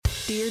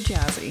Dear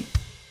Jazzie.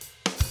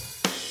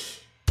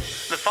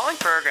 The following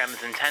program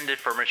is intended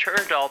for mature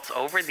adults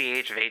over the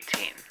age of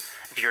 18.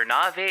 If you're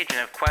not of age and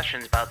have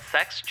questions about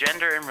sex,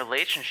 gender, and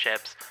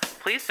relationships,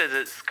 please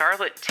visit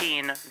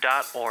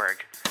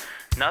scarletteen.org.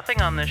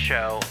 Nothing on this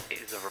show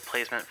is a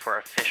replacement for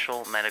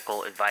official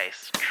medical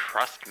advice.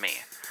 Trust me.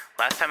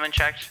 Last time I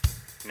checked,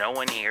 no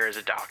one here is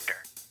a doctor.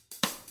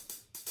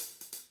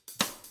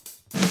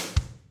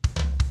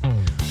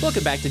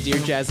 Welcome back to Dear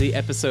Jazzie,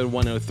 episode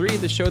 103,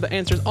 the show that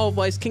answers all of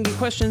life's kinky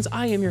questions.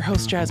 I am your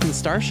host, Jasmine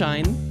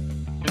Starshine.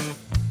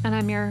 And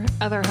I'm your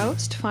other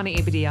host, Fani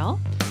ABDL.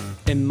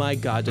 And my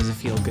God, does it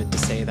feel good to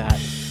say that.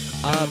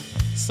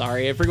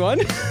 Sorry,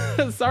 everyone.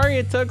 Sorry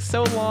it took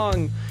so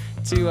long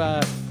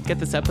to get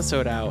this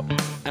episode out.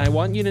 And I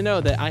want you to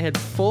know that I had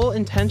full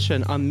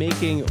intention on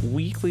making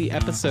weekly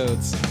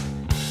episodes.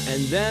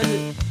 And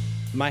then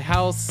my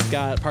house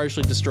got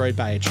partially destroyed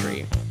by a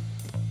tree.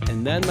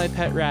 And then my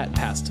pet rat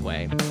passed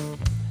away.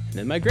 And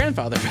then my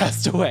grandfather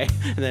passed away.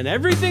 And then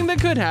everything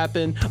that could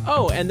happen.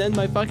 Oh, and then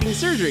my fucking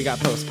surgery got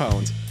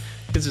postponed.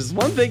 It's just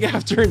one thing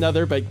after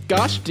another, but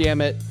gosh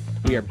damn it,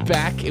 we are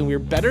back and we're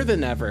better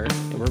than ever.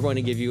 And we're going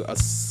to give you a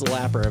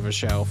slapper of a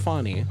show.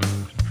 Fani,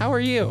 how are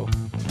you?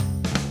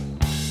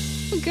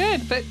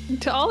 Good, but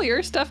to all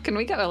your stuff, can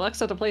we get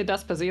Alexa to play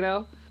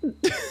Despacito?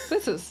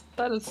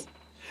 That is.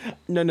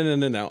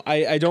 No.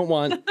 I don't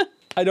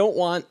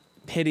want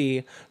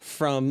pity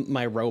from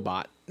my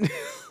robot.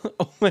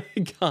 Oh my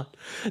God.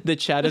 The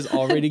chat is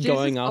already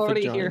going off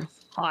already of here.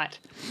 Hot.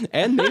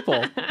 And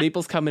Maple.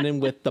 Maple's coming in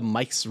with the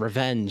Mike's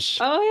Revenge.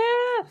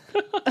 Oh,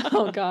 yeah.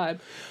 Oh, God.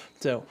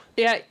 So.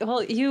 Yeah,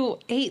 well, you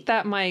ate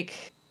that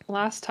mic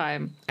last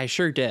time. I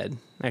sure did.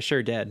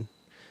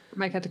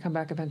 Mike had to come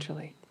back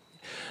eventually.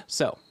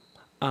 So,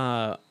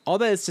 all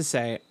that is to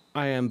say,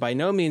 I am by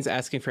no means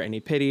asking for any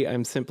pity.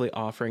 I'm simply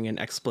offering an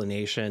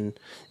explanation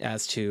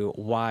as to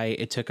why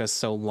it took us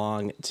so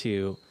long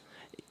to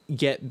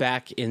get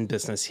back in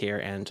business here.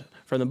 And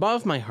from the bottom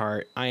of my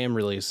heart, I am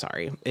really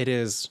sorry. It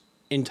is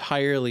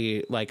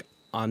entirely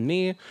on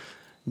me.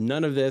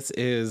 None of this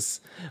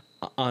is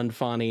on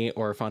Fani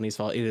or Fani's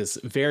fault. It is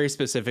very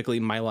specifically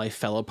my life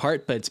fell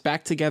apart, but it's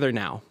back together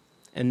now.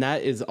 And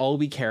that is all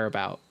we care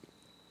about.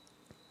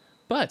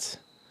 But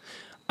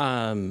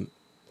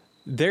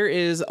there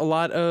is a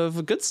lot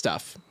of good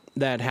stuff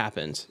that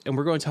happened, and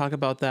we're going to talk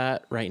about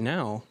that right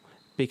now.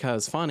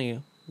 Because,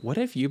 Fani, what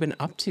have you been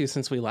up to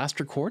since we last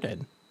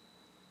recorded?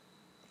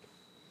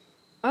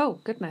 Oh,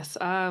 goodness.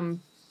 Hi,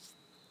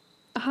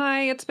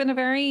 it's been a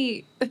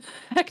very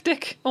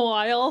hectic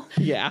while.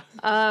 Yeah.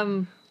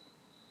 And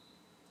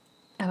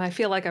I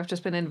feel like I've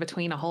just been in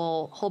between a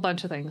whole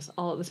bunch of things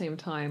all at the same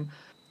time.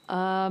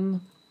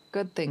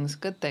 Good things.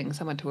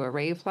 I went to a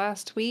rave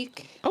last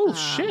week. Oh,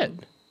 shit.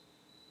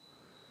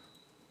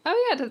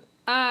 Oh, yeah.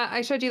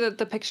 I showed you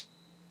the picture.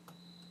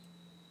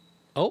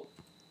 Oh.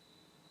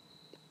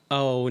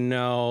 Oh,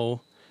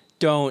 no.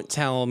 Don't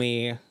tell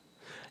me.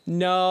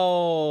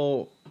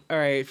 No. All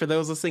right. For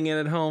those listening in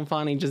at home,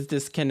 Fani just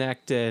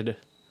disconnected.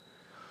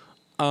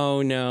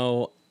 Oh,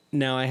 no.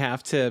 Now I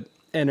have to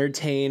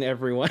entertain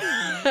everyone.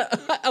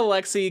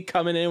 Alexi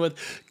coming in with,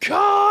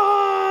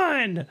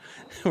 Con!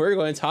 We're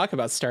going to talk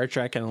about Star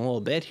Trek in a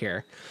little bit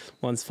here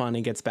once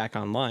Fani gets back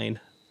online.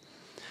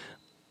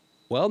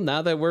 Well,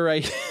 now that we're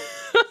right.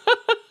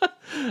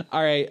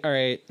 All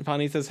right.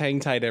 Fani says, hang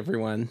tight,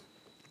 everyone.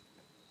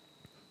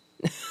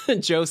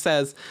 Joe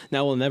says,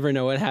 now we'll never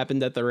know what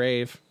happened at the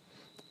rave.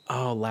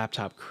 Oh,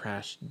 laptop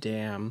crashed.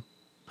 Damn.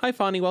 Hi,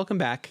 Fani. Welcome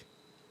back.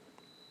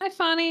 Hi,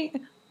 Fani.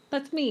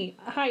 That's me.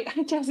 Hi,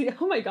 Jazzie.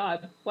 Oh, my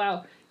God.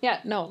 Wow. Yeah,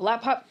 no,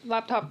 laptop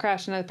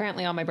crashed, and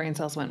apparently all my brain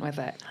cells went with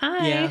it.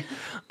 Hi. Yeah.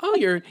 Oh,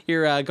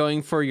 you're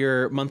going for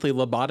your monthly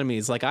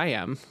lobotomies like I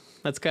am.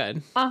 That's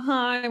good.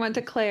 I went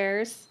to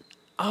Claire's.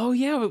 Oh,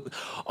 yeah.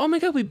 Oh, my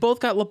God. We both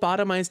got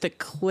lobotomized at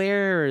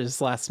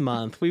Claire's last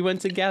month. We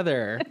went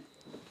together.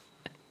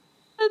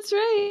 That's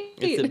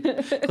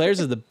right. Claire's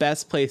is the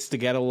best place to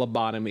get a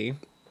lobotomy.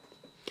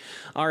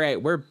 All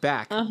right, we're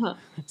back.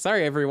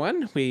 Sorry,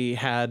 everyone. We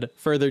had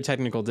further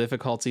technical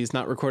difficulties.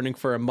 Not recording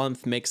for a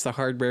month makes the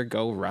hardware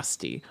go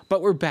rusty.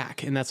 But we're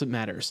back, and that's what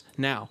matters.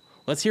 Now,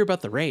 let's hear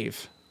about the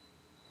rave.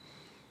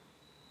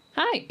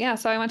 Hi. Yeah,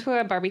 so I went to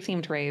a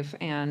Barbie-themed rave,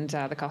 and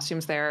the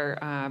costumes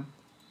there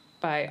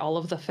by all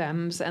of the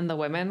femmes and the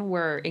women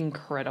were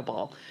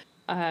incredible.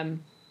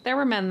 There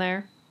were men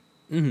there.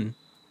 Mm-hmm.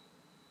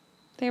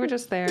 They were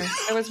just there.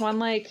 There was one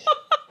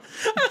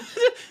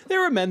There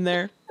were men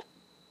there.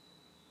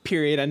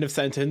 Period. End of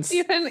sentence.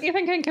 Ethan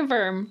can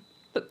confirm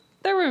that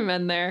there were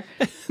men there.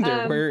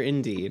 There were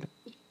indeed.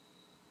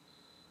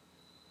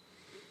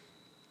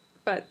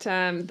 But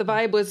the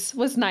vibe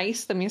was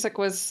nice. The music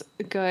was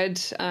good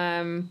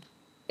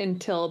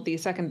until the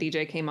second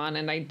DJ came on,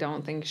 and I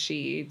don't think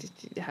she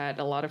had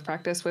a lot of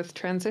practice with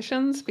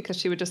transitions because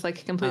she would just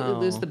completely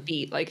lose the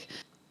beat.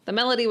 The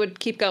melody would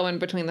keep going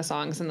between the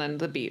songs, and then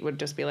the beat would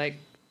just be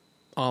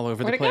all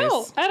over the place. Where'd it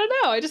go? I don't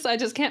know. I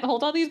just can't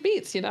hold all these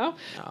beats, you know?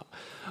 Oh.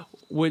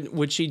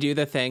 Would she do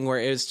the thing where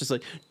it was just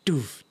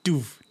doof,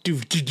 doof,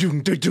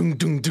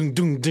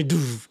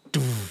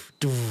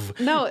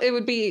 No, it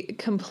would be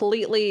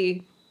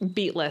completely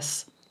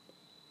beatless.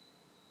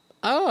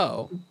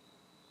 Oh.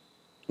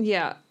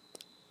 Yeah.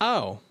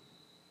 Oh.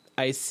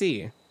 I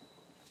see.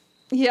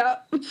 Yeah.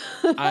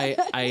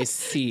 I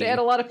see. They had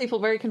a lot of people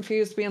very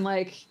confused, being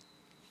like,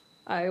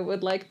 I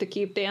would like to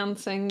keep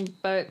dancing,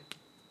 but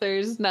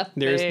there's nothing.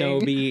 There's no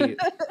beat.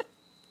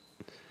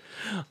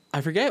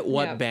 I forget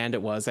what Yeah. band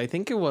it was. I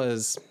think it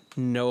was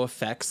No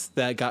Effects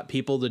that got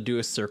people to do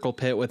a circle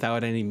pit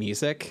without any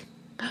music.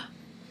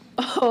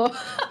 Oh,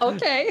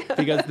 okay.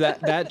 Because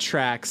that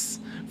tracks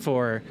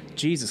for,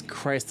 Jesus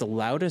Christ, the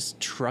loudest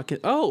truck.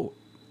 Oh,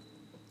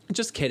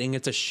 just kidding.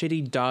 It's a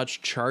shitty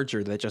Dodge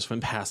Charger that just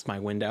went past my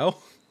window.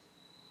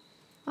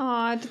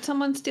 Aw, did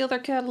someone steal their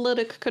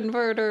catalytic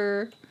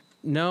converter?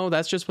 No,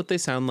 that's just what they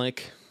sound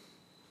like.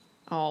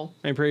 Oh.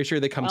 I'm pretty sure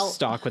they come Well-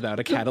 stock without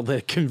a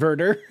catalytic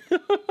converter.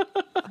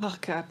 Oh,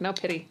 God, no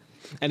pity.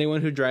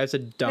 Anyone who drives a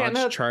Dodge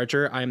no-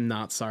 Charger, I'm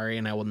not sorry,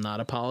 and I will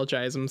not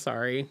apologize. I'm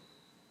sorry.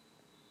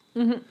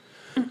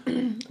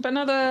 But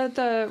no,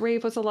 the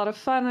rave was a lot of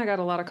fun. I got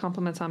a lot of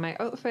compliments on my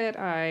outfit.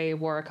 I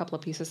wore a couple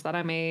of pieces that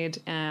I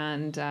made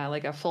and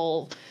like a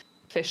full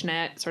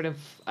fishnet sort of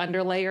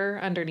underlayer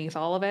underneath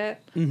all of it.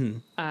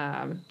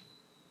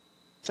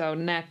 So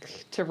neck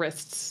to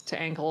wrists to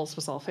ankles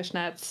was all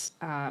fishnets.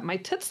 My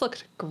tits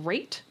looked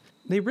great.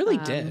 They really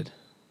did.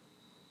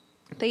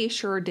 They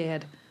sure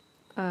did.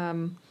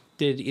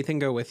 Did Ethan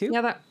go with you?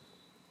 Yeah,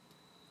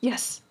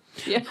 yes.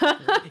 Yeah.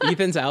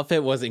 Ethan's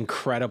outfit was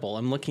incredible.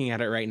 I'm looking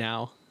at it right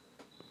now.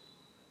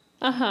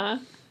 Uh-huh.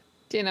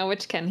 Do you know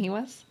which Ken he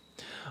was?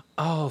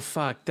 Oh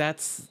fuck,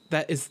 that's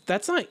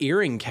not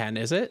earring Ken,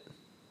 is it?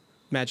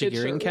 Magic It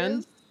earring sure Ken?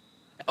 is.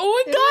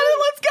 Oh my god,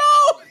 let's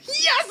go!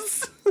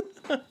 Yes!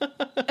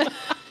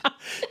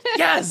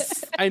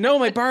 Yes! I know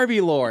my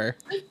Barbie lore.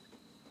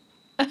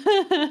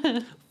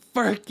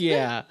 Fuck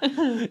yeah.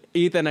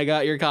 Ethan, I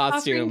got your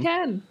Off-screen costume.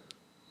 Ken.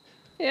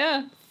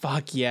 Yeah.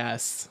 Fuck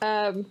yes.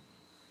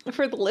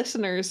 For the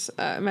listeners,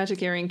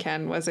 Magic Earring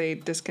Ken was a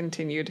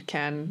discontinued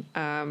Ken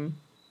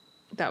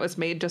that was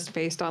made just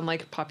based on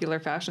like popular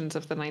fashions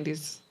of the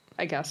 90s,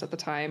 I guess, at the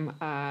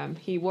time.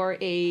 He wore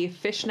a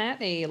fishnet,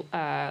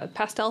 a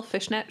pastel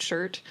fishnet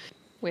shirt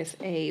with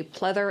a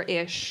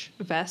pleather-ish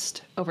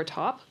vest over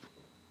top.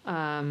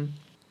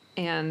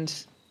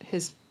 And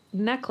his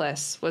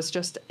necklace was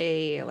just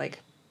a like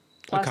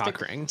plastic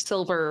cock ring.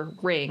 silver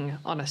ring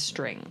on a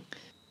string.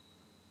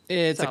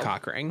 It's a So-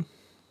 cock ring.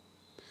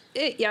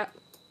 Yep,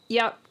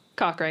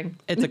 cock ring.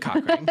 It's a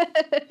cock ring.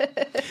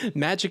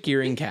 Magic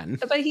earring Ken.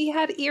 But he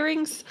had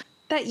earrings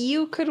that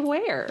you could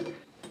wear.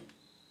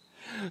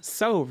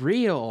 So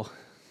real.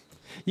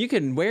 You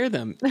can wear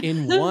them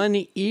in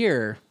one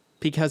ear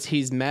because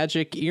he's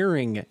magic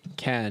earring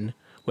Ken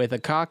with a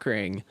cock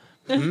ring.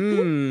 I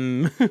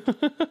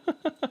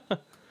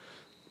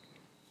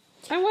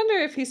wonder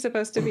if he's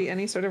supposed to be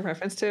any sort of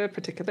reference to a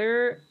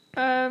particular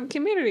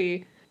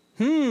community.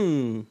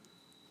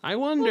 I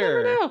wonder. We'll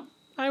never know.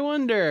 I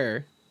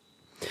wonder.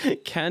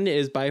 Ken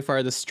is by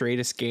far the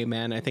straightest gay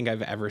man I think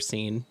I've ever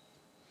seen.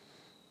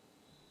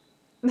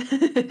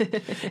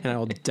 And I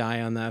will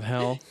die on that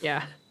hill.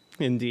 Yeah.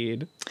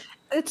 Indeed.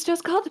 It's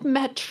just called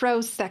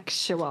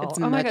metrosexual. It's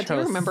Oh my God, do you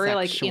remember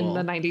like in metrosexual.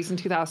 the 90s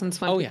and 2000s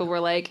when Oh, people yeah. were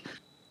like,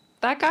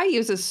 that guy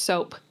uses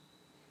soap.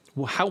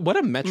 What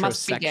a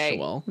Must be gay.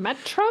 metrosexual.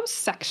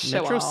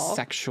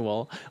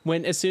 Metrosexual.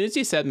 Metrosexual. As soon as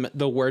you said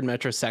the word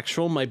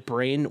metrosexual, my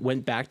brain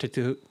went back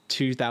to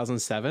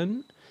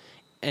 2007,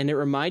 and it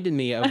reminded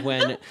me of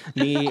when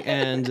me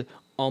and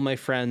all my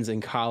friends in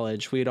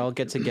college, we'd all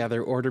get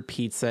together, order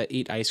pizza,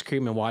 eat ice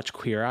cream, and watch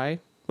Queer Eye,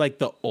 like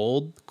the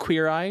old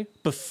Queer Eye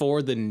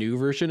before the new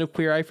version of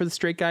Queer Eye for the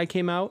Straight Guy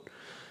came out,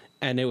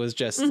 and it was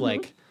just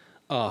like,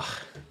 ugh.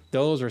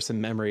 Those were some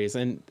memories,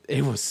 and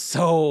it was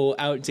so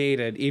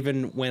outdated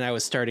even when I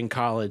was starting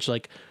college,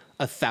 like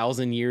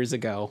 1,000 years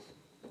ago.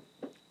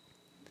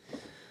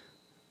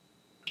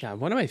 Yeah,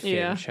 one of my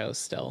favorite shows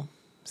still.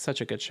 Such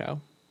a good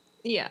show.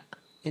 Yeah.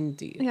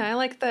 Indeed. Yeah, I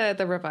like the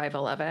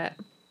revival of it.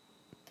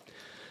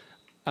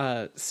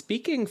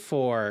 Speaking of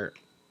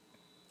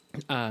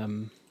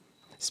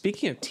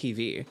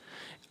TV,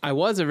 I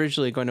was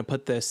originally going to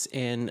put this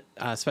in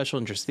special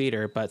interest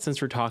theater, but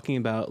since we're talking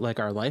about like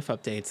our life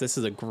updates, this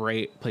is a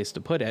great place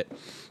to put it.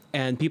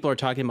 And people are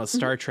talking about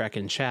Star Trek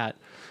in chat.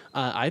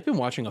 I've been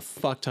watching a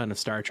fuck ton of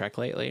Star Trek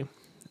lately,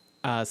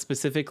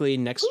 specifically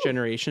Next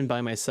Generation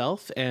by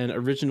myself and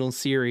original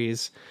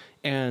series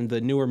and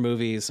the newer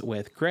movies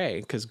with Gray,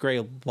 because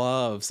Gray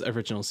loves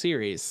original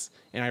series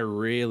and I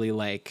really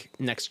like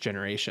Next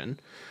Generation.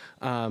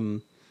 So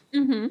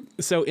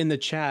in the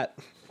chat,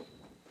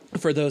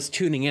 for those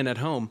tuning in at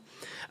home,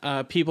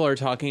 people are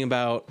talking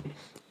about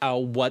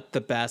what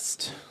the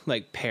best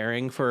like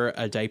pairing for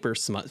a diaper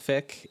smut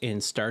fic in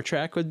Star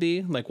Trek would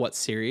be, like what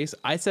series.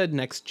 I said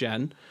Next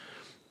Gen.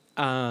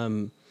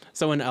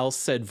 Someone else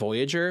said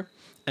Voyager,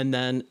 and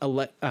then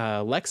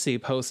Lexi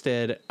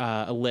posted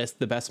a list,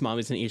 the best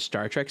mommies in each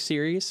Star Trek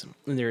series.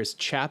 And there's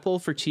Chapel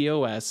for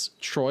TOS,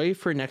 Troy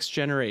for Next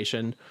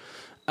Generation,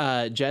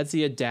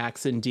 Jadzia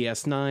Dax in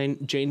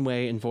DS9,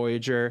 Janeway in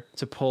Voyager,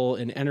 T'Pol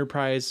in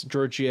Enterprise,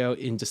 Giorgio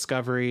in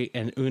Discovery,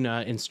 and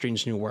Una in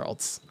Strange New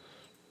Worlds.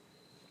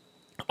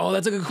 Oh,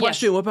 that's a good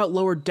question. Yes. What about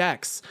Lower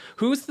Decks?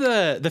 Who's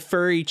the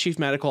furry chief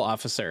medical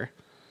officer?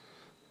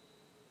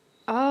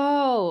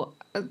 Oh,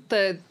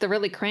 the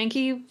really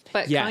cranky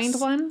but kind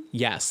one?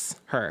 Yes,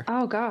 her.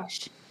 Oh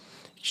gosh.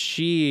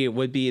 She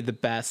would be the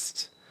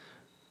best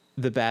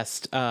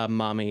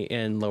mommy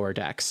in Lower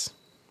Decks.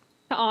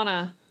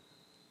 Anna.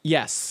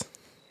 Yes.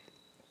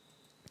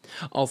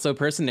 Also,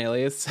 person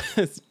alias,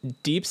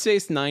 Deep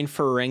Space Nine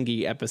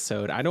Ferengi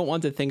episode. I don't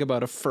want to think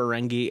about a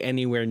Ferengi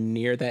anywhere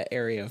near that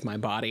area of my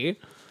body.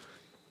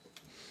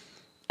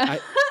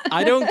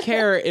 I don't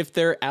care if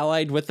they're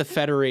allied with the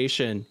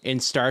Federation in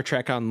Star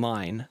Trek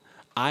Online.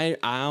 I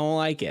don't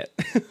like it.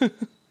 I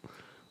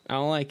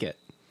don't like it.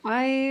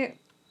 I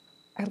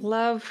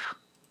love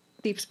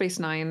Deep Space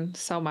Nine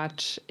so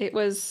much. It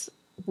was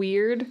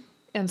weird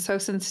and so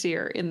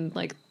sincere in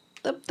like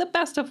the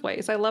best of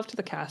ways. I loved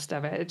the cast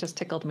of it. It just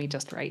tickled me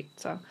just right.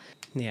 So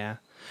yeah.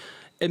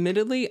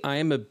 Admittedly, I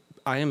am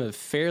a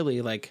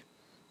fairly like,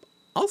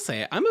 I'll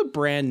say it, I'm a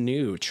brand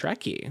new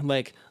Trekkie.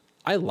 Like,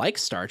 I like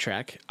Star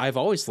Trek. I've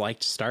always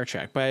liked Star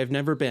Trek, but I've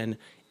never been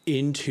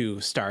into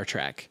Star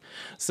Trek.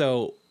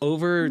 So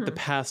over the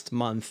past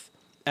month,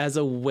 as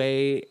a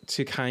way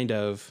to kind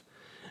of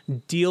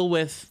deal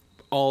with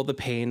all the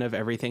pain of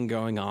everything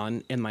going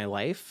on in my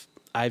life,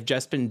 I've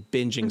just been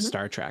binging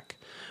Star Trek,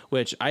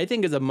 which I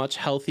think is a much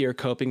healthier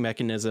coping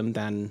mechanism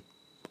than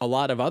a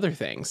lot of other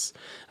things.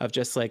 Of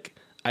just like,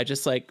 I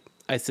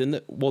sit in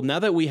now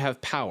that we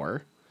have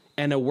power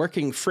and a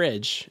working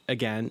fridge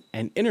again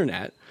and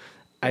internet,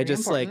 I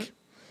just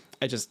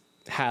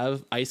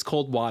have ice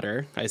cold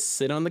water. I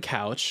sit on the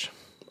couch.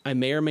 I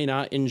may or may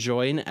not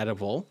enjoy an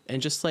edible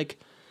and just like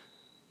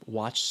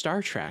watch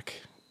Star Trek.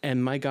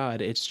 And my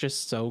God, it's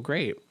just so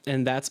great.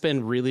 And that's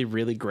been really,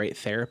 really great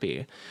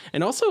therapy.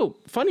 And also,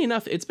 funny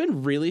enough, it's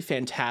been really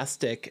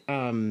fantastic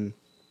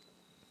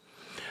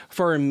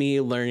for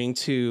me learning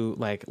to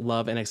like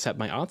love and accept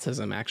my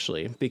autism,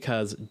 actually,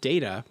 because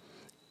Data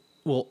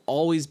will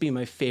always be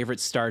my favorite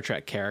Star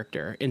Trek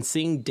character. And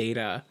seeing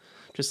Data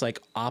just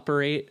like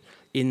operate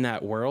in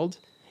that world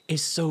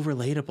is so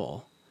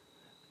relatable.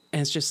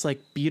 And it's just like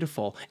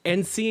beautiful.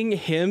 And seeing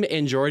him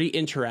and Geordi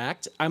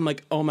interact, I'm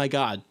like, oh my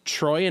God,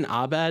 Troy and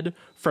Abed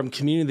from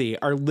Community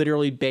are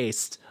literally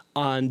based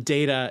on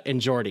Data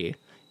and Geordi.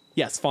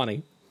 Yes,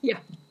 funny. Yeah.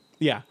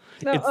 Yeah.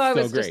 No, it's I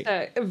so was great.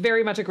 Just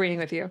very much agreeing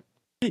with you.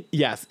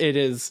 Yes, it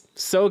is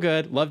so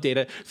good. Love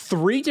Data.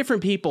 3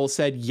 different people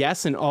said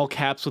yes in all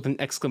caps with an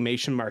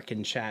exclamation mark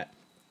in chat.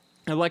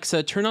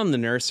 Alexa, turn on the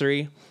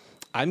nursery.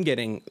 I'm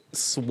getting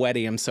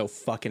sweaty. I'm so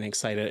fucking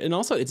excited. And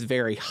also, it's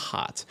very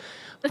hot.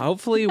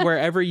 Hopefully,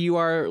 wherever you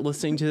are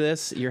listening to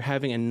this, you're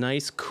having a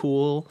nice,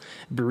 cool,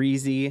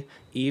 breezy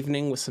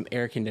evening with some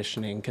air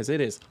conditioning because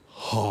it is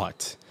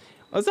hot.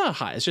 Well, it's not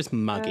hot. It's just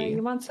muggy.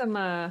 You want some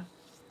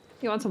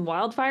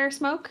wildfire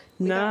smoke?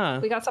 We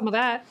got some of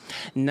that.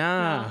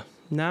 Nah.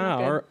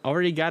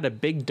 Already got a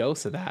big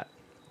dose of that.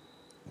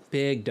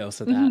 Big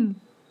dose of that.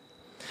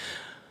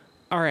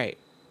 All right.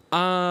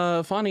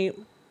 Fonnie,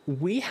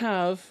 we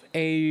have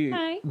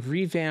a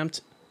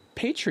revamped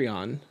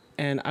Patreon,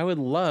 and I would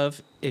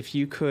love if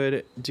you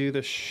could do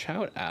the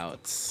shout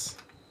outs.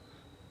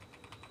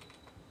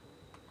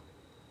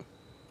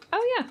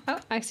 Oh, yeah. Oh,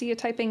 I see you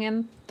typing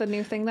in the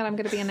new thing that I'm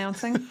going to be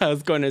announcing. I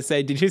was going to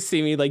say, did you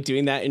see me like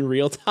doing that in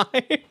real time?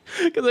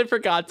 Because I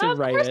forgot to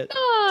write it.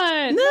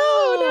 Not.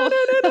 No.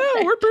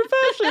 We're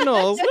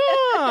professionals.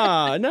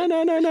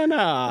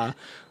 No.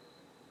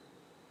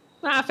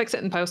 Fix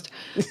it in post.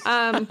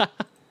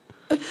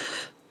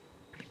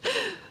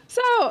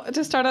 So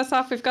to start us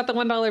off, we've got the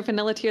 $1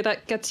 vanilla tier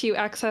that gets you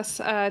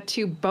access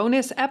to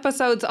bonus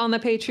episodes on the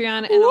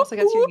Patreon and also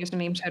gets your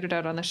username shouted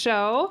out on the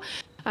show.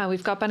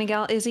 We've got Bunny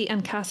Gal, Izzy,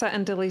 and Casa,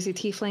 and Delazy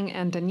Tiefling,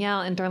 and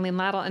Danielle, and Darlene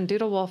Laddle, and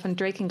Doodle Wolf, and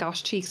Drake, and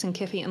Gosh Cheeks, and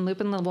Kiffy, and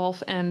Lupin the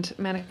Wolf, and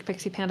Manic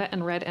Pixie Panda,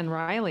 and Red, and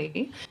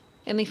Riley.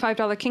 In the $5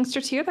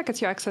 Kingster tier, that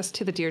gets you access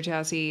to the Dear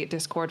Jazzie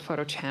Discord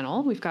photo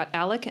channel. We've got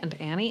Alec, and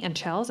Annie, and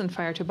Chels, and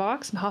Fire to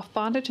Box, and Hoff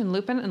Bondage, and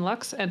Lupin, and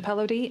Lux, and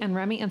Pelody, and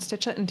Remy, and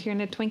Stitchlet, and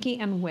Tyrannid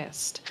Twinkie, and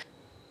Whist.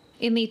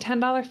 In the $10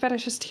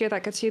 Fetishist tier,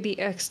 that gets you the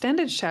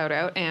extended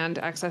shout-out and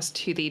access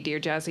to the Dear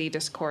Jazzie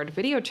Discord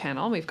video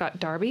channel. We've got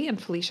Darby, and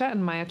Felicia,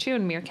 and Mayachu,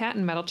 and Meerkat,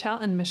 and Metal Chell,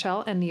 and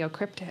Michelle, and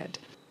Neocryptid.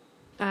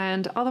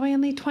 And all the way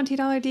in the $20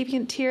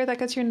 Deviant tier, that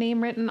gets your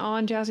name written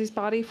on Jazzie's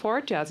body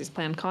for Jazzie's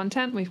planned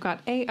content. We've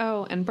got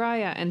A.O., and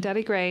Briya, and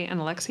Daddy Gray, and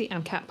Alexi,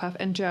 and Cat Puff,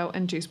 and Joe,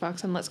 and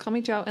Juicebox, and Let's Call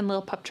Me Joe, and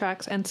Lil Pup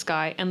Tracks, and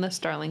Sky, and the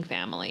Starling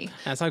family.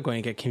 That's not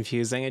going to get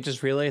confusing. I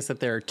just realized that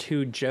there are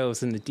 2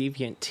 Joes in the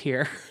Deviant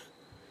tier.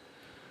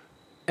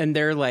 And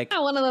they're like...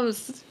 one of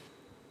them's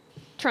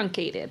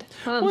truncated.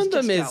 One of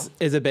them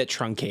is a bit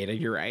truncated,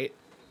 you're right.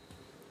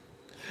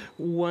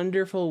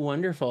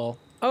 Wonderful.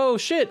 Oh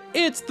shit,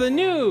 it's the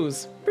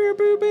news!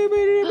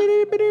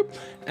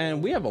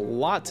 And we have a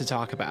lot to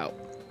talk about.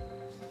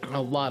 A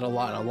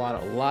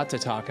lot to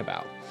talk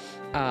about.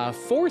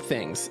 4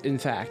 things, in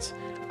fact.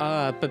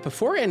 But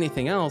before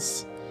anything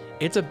else,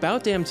 it's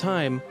about damn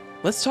time.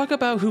 Let's talk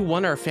about who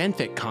won our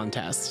fanfic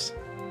contest.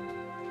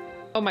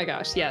 Oh my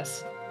gosh,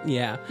 yes.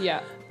 Yeah.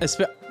 Yeah.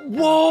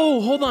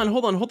 Whoa,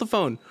 hold the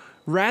phone.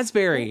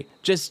 Raspberry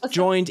just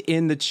joined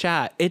in the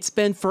chat. It's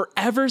been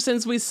forever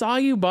since we saw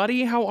you,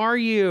 buddy. How are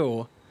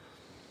you?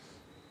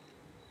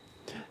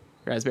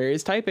 Raspberry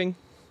is typing.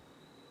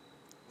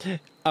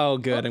 Oh,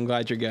 good. I'm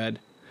glad you're good.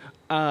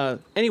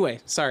 Anyway,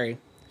 sorry.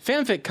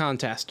 Fanfic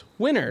contest.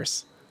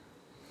 Winners.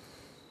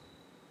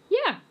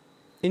 Yeah.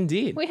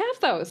 Indeed. We have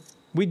those.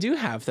 We do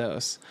have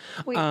those.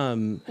 We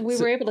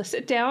were able to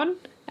sit down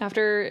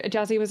after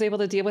Jazzie was able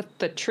to deal with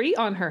the tree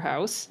on her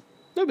house.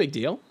 No big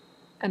deal.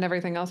 And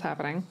everything else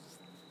happening.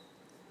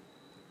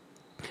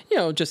 You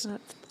know, just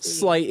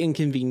slight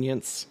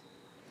inconvenience.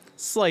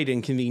 Slight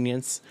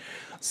inconvenience.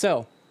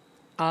 So,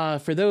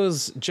 for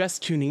those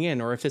just tuning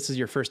in, or if this is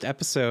your first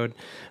episode,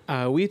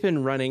 we've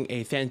been running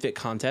a fanfic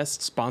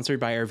contest sponsored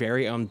by our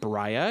very own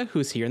Briah,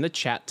 who's here in the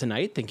chat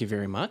tonight. Thank you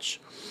very much.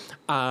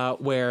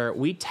 Where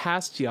we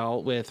tasked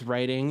y'all with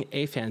writing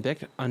a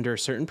fanfic under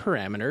certain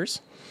parameters.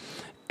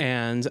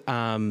 And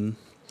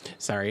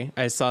sorry,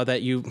 I saw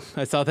that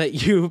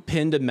you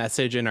pinned a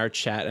message in our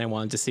chat, and I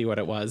wanted to see what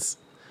it was.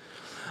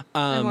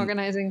 I'm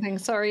organizing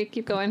things. Sorry,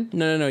 keep going.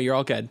 No, you're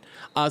all good.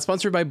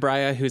 Sponsored by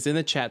Briah, who's in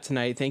the chat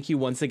tonight. Thank you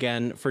once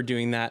again for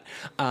doing that.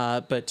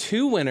 But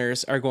 2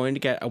 winners are going to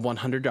get a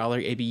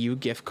 $100 ABU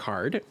gift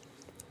card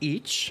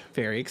each.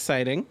 Very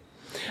exciting.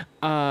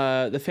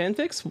 The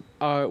fanfics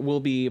will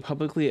be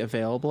publicly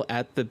available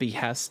at the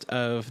behest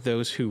of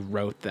those who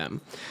wrote them.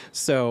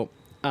 So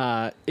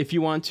if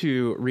you want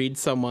to read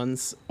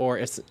someone's, or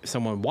if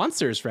someone wants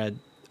theirs read,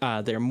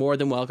 they're more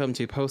than welcome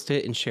to post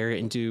it and share it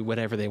and do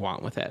whatever they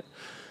want with it.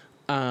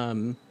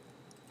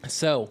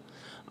 So,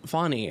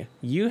 Vonnie,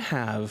 you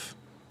have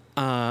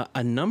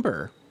a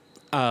number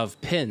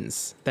of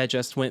pins that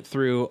just went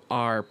through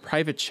our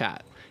private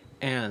chat.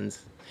 And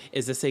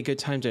is this a good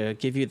time to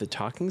give you the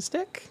talking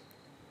stick?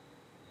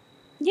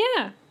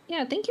 Yeah.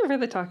 Thank you for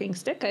the talking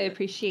stick. I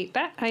appreciate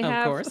that. I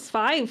have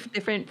 5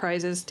 different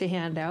prizes to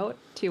hand out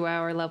to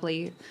our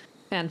lovely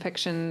fan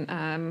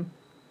fiction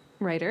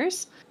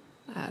writers.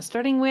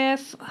 Starting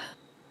with,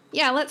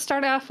 let's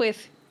start off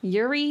with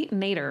Yuri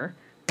Nader,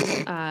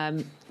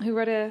 who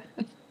wrote a...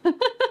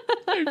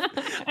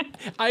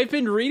 I've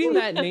been reading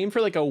that name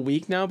for like a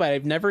week now, but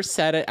I've never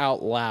said it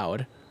out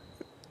loud.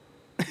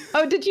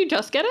 Oh, did you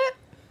just get it?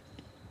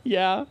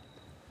 Yeah.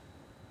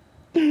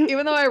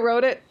 Even though I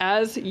wrote it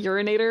as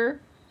Urinator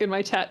in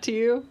my chat to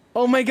you.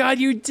 Oh my god,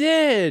 you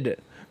did!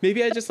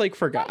 Maybe I just like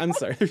forgot. I'm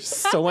sorry. There's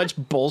so much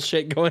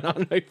bullshit going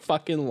on in my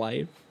fucking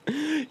life.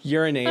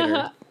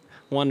 Urinator.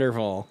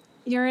 Wonderful.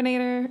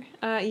 Urinator.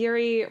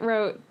 Yuri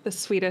wrote the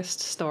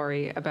sweetest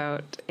story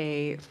about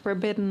a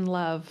forbidden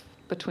love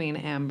between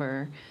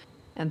Amber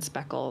and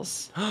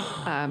Speckles.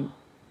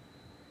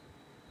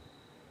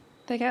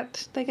 They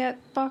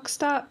get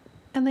boxed up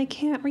and they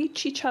can't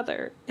reach each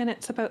other, and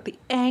it's about the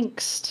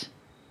angst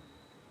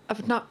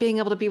of not being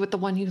able to be with the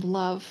one you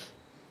love,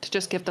 to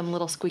just give them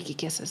little squeaky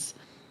kisses.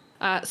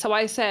 So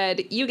I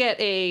said, you get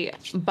a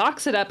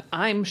Box It Up,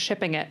 I'm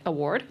Shipping It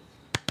award.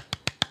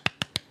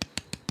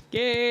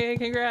 Yay,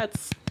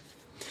 congrats.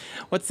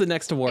 What's the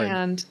next award?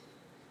 And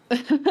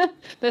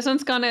this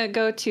one's gonna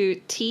go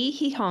to T.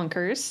 He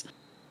Honkers,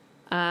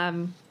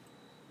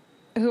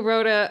 who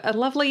wrote a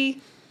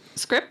lovely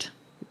script.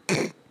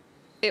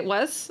 It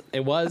was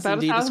about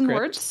indeed 1,000 a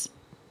words.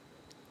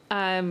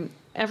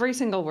 Every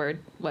single word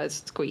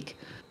was squeak.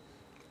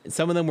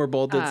 Some of them were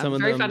bolded, some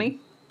of them funny.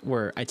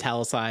 Were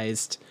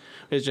italicized.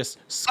 It was just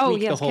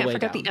squeak the whole way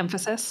down. Can't forget the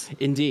emphasis.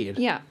 Indeed.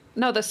 Yeah.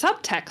 No, the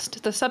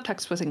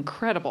subtext was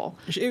incredible.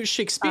 It was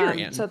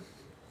Shakespearean.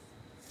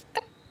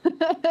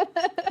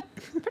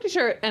 Pretty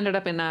sure it ended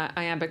up in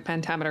iambic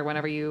pentameter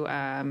whenever you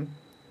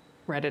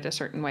read it a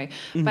certain way.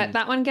 Mm-hmm. But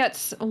that one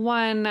gets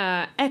one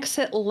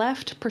Exit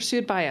Left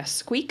Pursued by a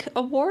Squeak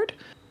award.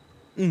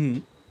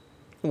 Mm-hmm.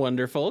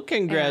 Wonderful.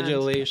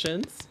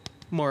 Congratulations.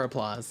 More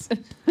applause.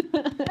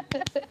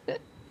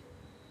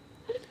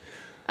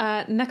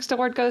 Next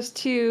award goes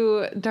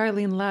to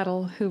Darlene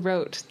Laddle, who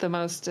wrote the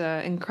most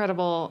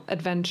incredible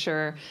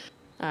adventure,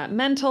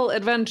 mental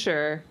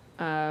adventure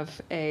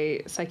of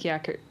a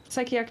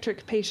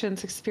psychiatric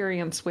patient's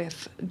experience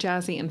with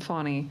Jazzie and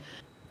Fonny,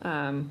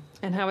 and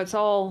how it's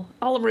all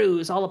a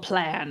ruse, all a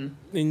plan.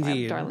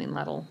 Indeed. Darlene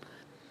Laddle.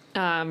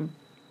 And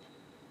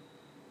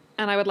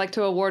I would like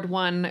to award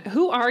one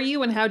Who Are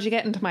You and How'd You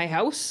Get Into My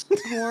House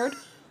award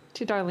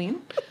to Darlene.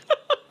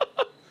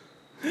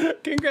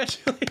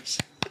 Congratulations.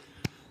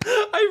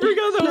 I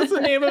forgot that was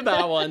the name of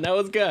that one. That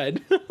was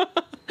good.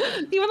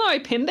 Even though I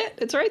pinned it,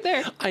 it's right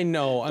there. I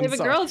know. I'm Baby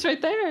sorry. girl, it's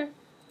right there.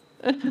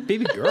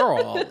 Baby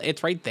girl,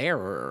 it's right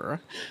there.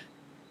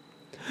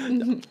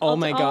 Oh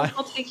my god.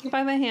 I'll take you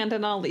by the hand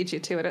and I'll lead you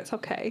to it. It's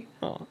okay.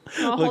 Oh.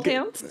 I'll hold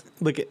hands.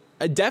 Look at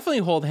definitely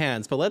hold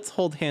hands, but let's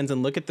hold hands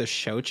and look at the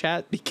show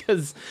chat,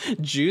 because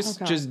Juice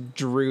just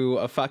drew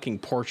a fucking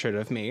portrait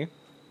of me.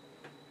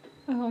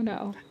 Oh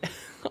no.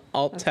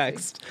 alt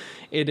text.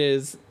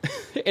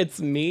 It's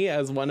me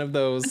as one of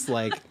those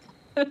like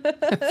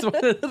it's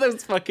one of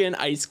those fucking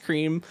ice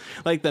cream,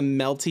 like the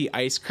melty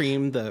ice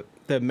cream, the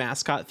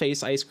mascot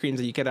face ice creams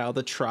that you get out of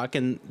the truck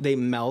and they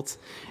melt.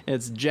 And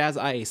it's Jazz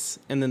Ice,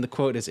 and then the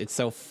quote is, "It's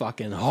so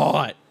fucking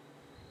hot."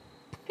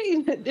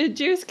 Hey,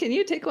 Juice, can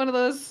you take one of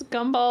those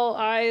gumball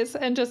eyes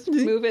and just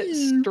move it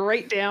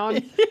straight down?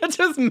 Yeah,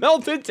 just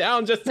melt it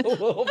down just a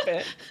little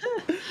bit.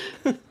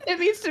 It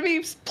needs to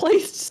be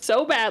placed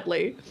so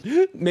badly.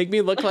 Make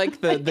me look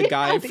like the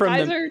guy the from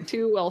eyes are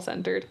too well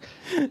centered.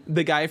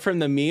 the guy from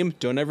the meme,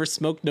 "Don't ever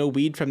smoke no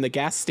weed from the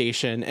gas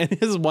station," and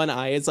his one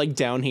eye is like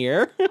down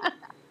here.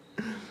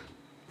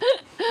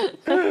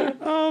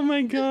 Oh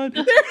my god.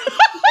 There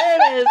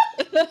it is.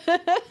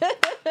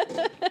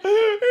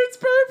 It's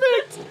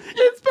perfect.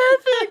 It's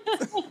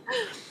perfect.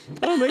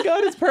 Oh my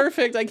god, it's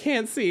perfect. I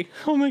can't see.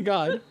 Oh my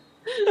god.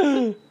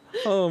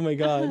 Oh my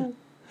god.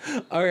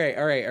 All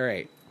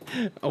right.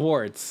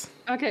 Awards.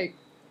 Okay.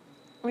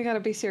 We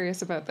gotta be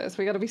serious about this.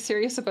 We gotta be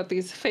serious about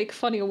these fake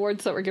funny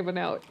awards that we're giving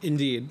out.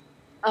 Indeed.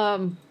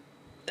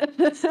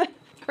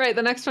 Right,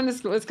 the next one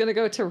was going to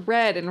go to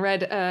Red, and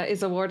Red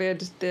is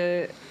awarded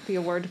the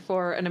award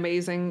for an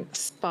amazing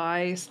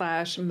spy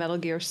 / Metal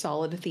Gear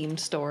Solid themed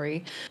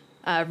story.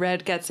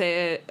 Red gets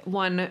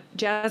one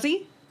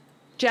Jazzie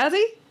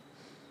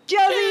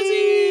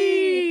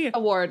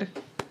award.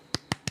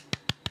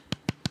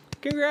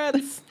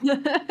 Congrats.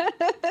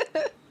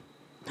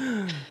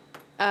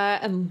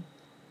 And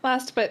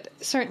last but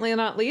certainly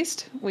not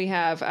least, we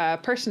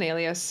have Person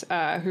Alias,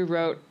 who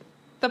wrote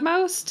the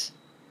most.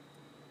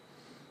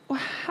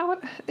 How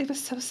it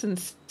was so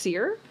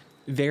sincere.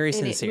 Very and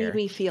sincere. It made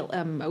me feel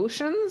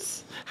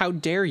emotions. How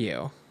dare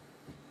you?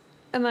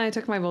 And then I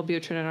took my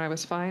Wellbutrin and I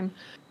was fine.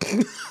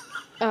 You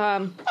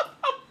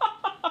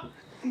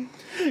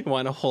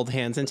want to hold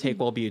hands and take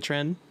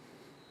Wellbutrin?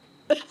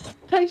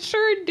 I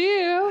sure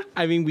do.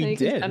 I mean, we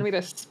did. Send me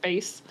to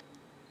space.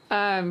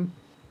 And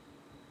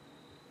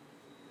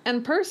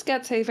Purse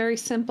gets a very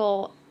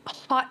simple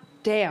hot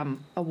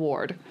damn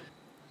award.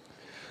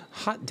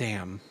 Hot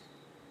damn.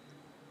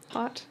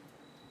 Hot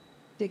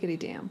diggity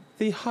damn.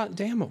 The Hot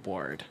Damn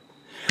Award.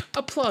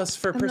 Applause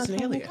for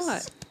Person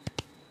Alias.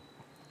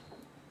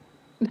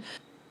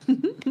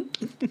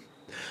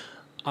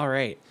 All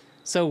right.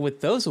 So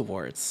with those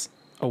awards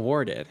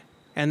awarded,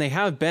 and they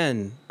have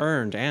been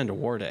earned and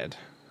awarded,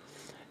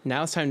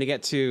 now it's time to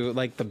get to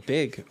like the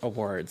big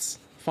awards.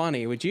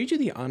 Fani, would you do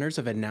the honors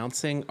of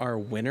announcing our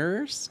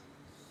winners?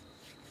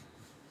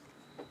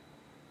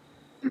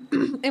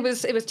 It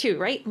was 2,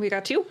 right? We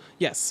got 2?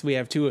 Yes, we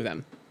have 2 of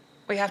them.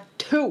 We have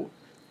 2.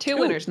 Two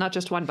winners, not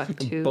just one, but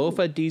 2. Both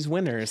of these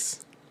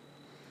winners.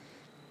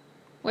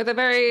 With a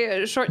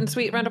very short and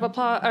sweet round of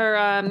applause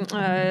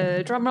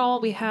or drum roll,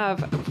 we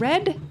have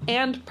Red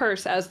and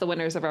Purse as the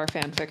winners of our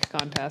fanfic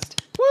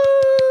contest.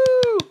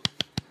 Woo!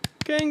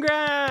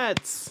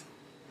 Congrats!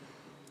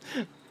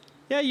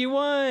 Yeah, you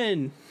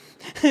won.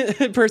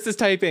 Purse is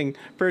typing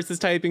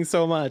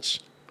so much.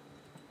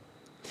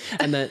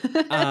 And then,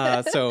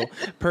 so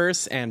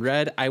Purse and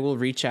Red, I will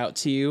reach out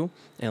to you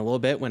in a little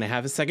bit when I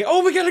have a second.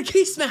 Oh, we got a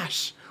key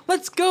smash!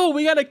 Let's go!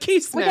 We got a key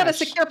smash! We got a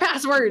secure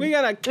password! We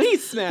got a key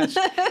smash!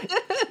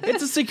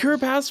 It's a secure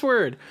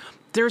password.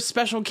 There's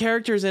special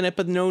characters in it,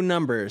 but no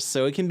numbers,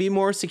 so it can be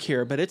more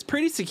secure, but it's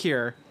pretty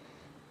secure.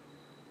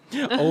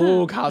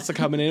 Oh, Casa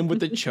coming in with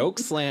the choke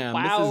slam.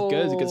 Wow. This is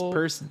good because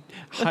Purse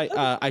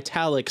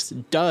Italics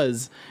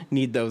does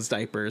need those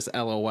diapers.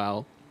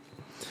 LOL.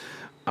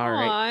 All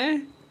right.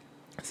 Aww.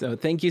 So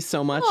thank you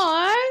so much.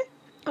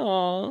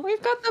 Aww.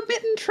 We've got the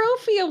Bitten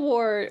Trophy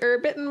Award, or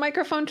Bitten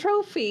Microphone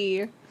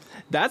Trophy.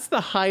 That's the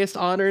highest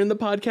honor in the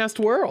podcast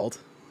world.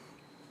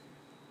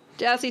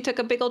 Jazzie took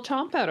a big old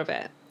chomp out of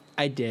it.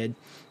 I did.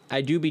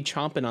 I do be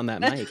chomping on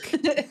that mic.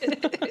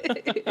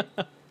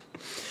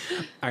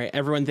 All right,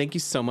 everyone, thank you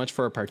so much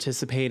for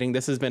participating.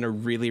 This has been a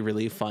really,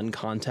 really fun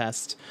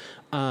contest.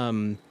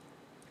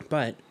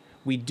 But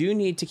we do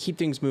need to keep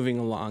things moving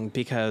along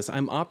because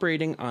I'm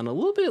operating on a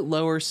little bit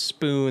lower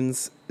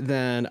spoons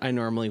than I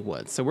normally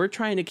would. So we're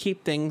trying to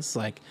keep things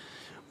like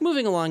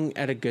moving along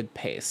at a good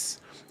pace.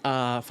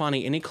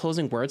 Fani, any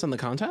closing words on the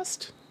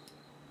contest?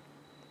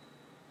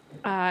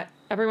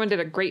 Everyone did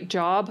a great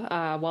job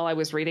while I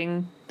was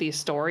reading these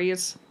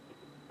stories.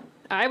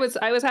 I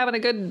was having a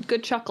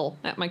good chuckle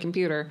at my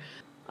computer.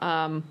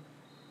 I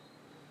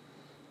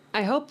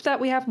hope that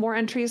we have more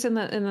entries in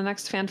the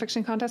next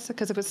fanfiction contest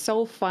because it was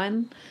so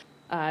fun.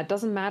 It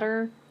doesn't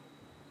matter,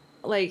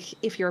 like,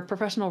 if you're a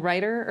professional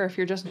writer or if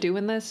you're just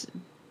doing this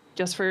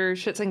just for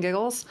shits and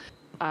giggles.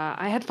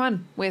 I had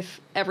fun with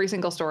every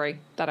single story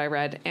that I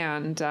read,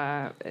 and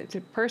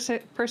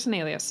Person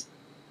Alias.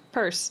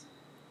 Purse.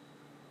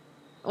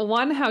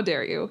 1, how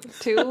dare you?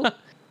 2,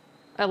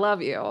 I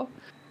love you.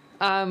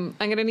 I'm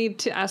going to need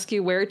to ask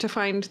you where to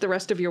find the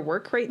rest of your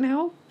work right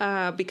now,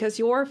 because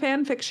your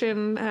fan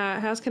fiction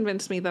has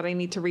convinced me that I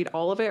need to read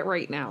all of it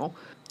right now.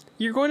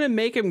 You're going to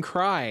make him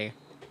cry.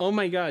 Oh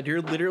my god,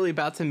 you're literally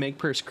about to make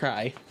Purse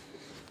cry.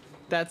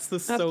 That's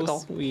so cool.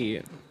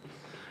 sweet.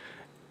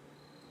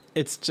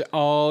 He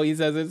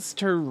says it's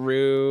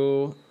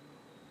true.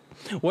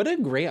 What a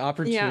great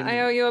opportunity. Yeah, I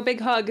owe you a big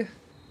hug.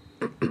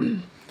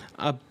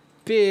 A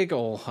big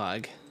ol'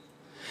 hug.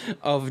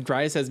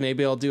 Dry says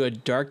maybe I'll do a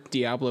dark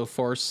Diablo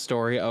 4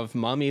 story of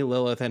Mommy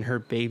Lilith and her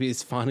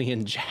babies Fonny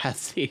and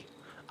Jazzie.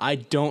 I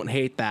don't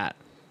hate that.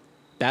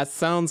 That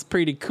sounds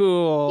pretty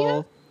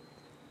cool.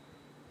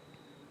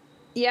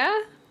 Yeah?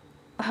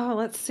 Oh,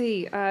 let's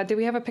see. Do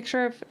we have a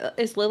picture of...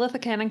 is Lilith a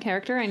canon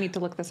character? I need to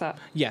look this up.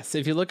 Yes,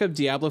 if you look up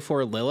Diablo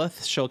 4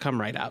 Lilith, she'll come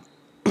right up.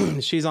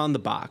 She's on the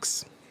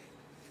box.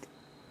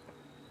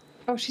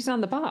 Oh, she's on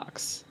the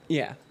box.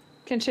 Yeah.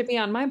 Can she be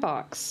on my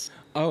box?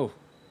 Oh,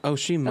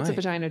 she might. That's a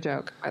vagina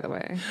joke, by the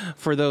way.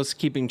 For those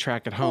keeping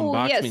track at home,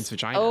 box yes. means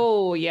vagina.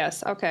 Oh,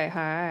 yes. Okay,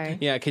 hi.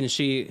 Yeah,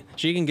 she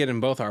can get in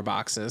both our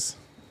boxes.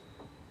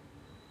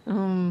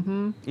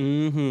 Mm-hmm.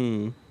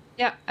 Mm-hmm.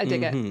 Yeah, I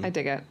dig it. I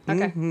dig it.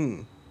 Okay.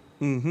 Mm-hmm.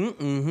 Mm-hmm,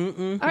 mm-hmm,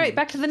 mm-hmm. All right,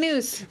 back to the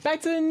news. Back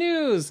to the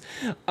news.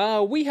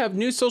 We have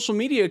new social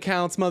media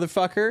accounts,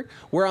 motherfucker.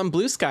 We're on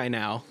Blue Sky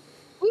now.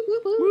 Woo, woo,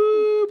 woo.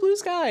 Woo, Blue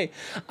Sky.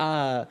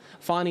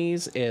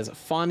 Fonny's is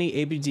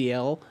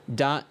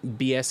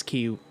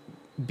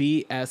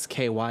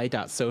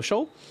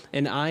fonnyabdl.bsky.social,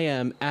 and I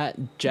am at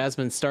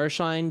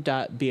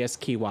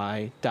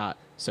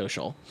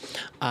jasminestarshine.bsky.social.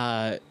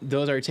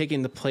 Those are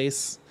taking the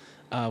place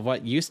of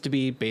what used to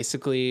be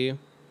basically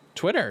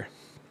Twitter.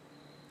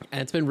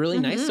 And it's been really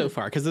nice so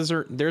far because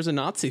there's a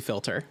Nazi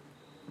filter.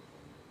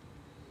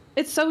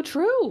 It's so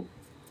true.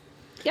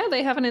 Yeah,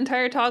 they have an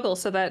entire toggle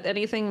so that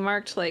anything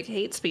marked like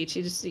hate speech,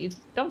 you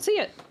don't see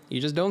it.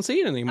 You just don't see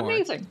it anymore.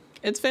 Amazing.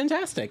 It's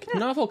fantastic. Yeah.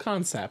 Novel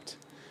concept.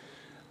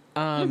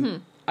 I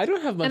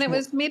don't have much. And it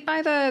was made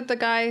by the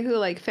guy who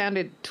like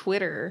founded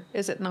Twitter,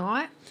 is it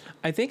not?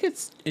 I think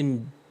it's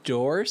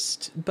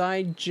endorsed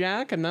by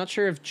Jack. I'm not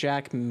sure if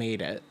Jack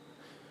made it,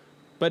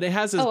 but it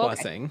has his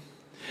blessing. Okay.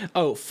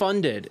 Oh,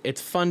 funded. It's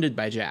funded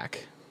by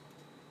Jack.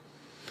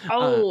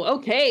 Oh,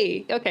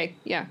 okay. Okay.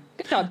 Yeah.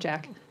 Good job,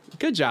 Jack.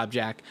 Good job,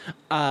 Jack.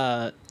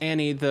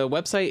 Annie, the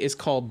website is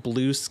called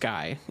Blue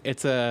Sky.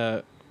 It's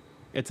a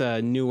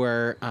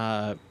newer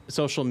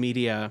social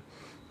media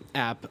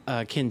app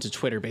akin to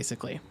Twitter,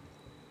 basically.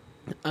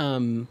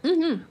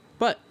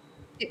 But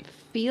it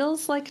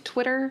feels like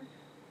Twitter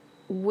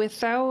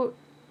without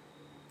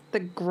the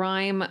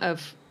grime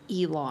of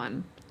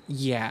Elon.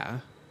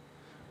 Yeah.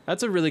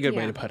 That's a really good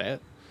way to put it.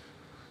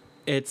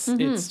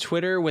 It's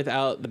Twitter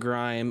without the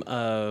grime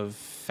of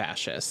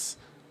fascists.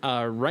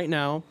 Right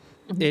now,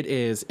 it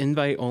is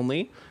invite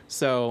only.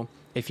 So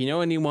if you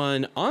know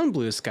anyone on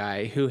Blue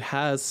Sky who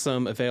has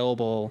some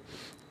available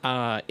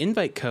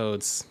invite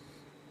codes,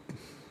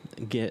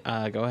 go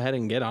ahead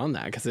and get on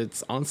that because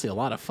it's honestly a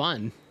lot of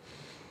fun.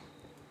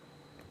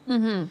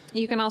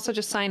 You can also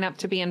just sign up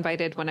to be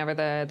invited whenever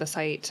the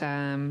site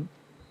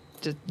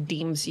just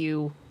deems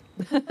you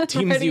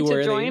ready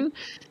to join.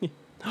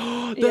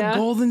 The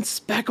Golden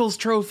Speckles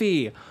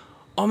trophy.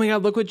 Oh my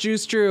god, look what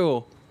Juice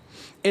drew.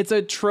 It's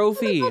a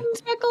trophy. Golden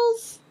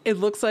Speckles. It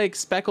looks like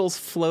speckles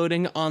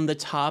floating on the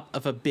top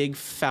of a big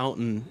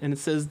fountain, and it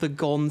says the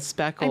Golden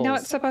Speckles. I know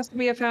it's supposed to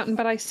be a fountain,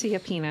 but I see a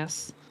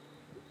penis.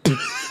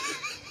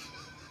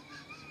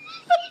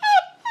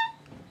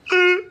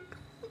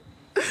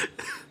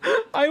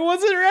 I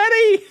wasn't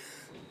ready.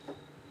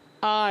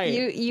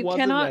 You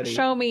cannot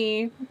show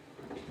me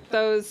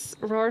those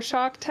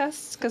Rorschach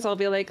tests because I'll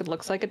be like, it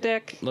looks like a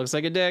dick. Looks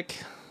like a dick.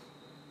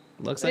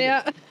 Looks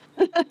like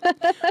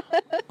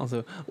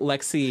Also,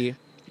 Lexi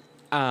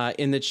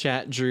in the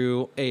chat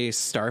drew a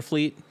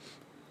Starfleet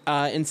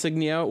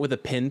insignia with a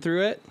pin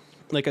through it,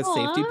 like a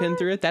safety pin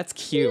through it. That's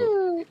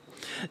cute.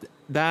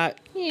 That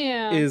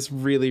is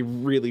really,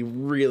 really,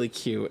 really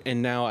cute.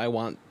 And now I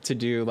want to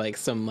do like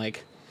some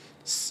like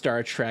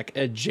Star Trek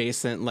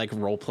adjacent like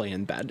role play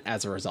in bed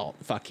as a result.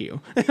 Fuck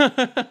you.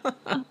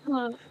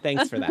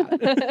 Thanks for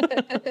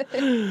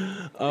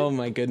that. Oh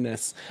my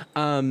goodness.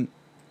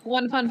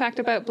 One fun fact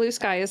about Blue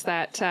Sky is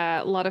that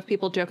a lot of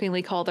people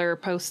jokingly call their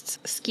posts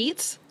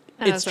skeets.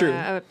 It's true.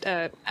 A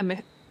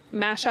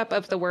mashup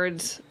of the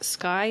words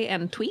sky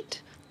and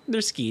tweet.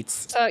 They're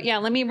skeets. So yeah,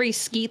 let me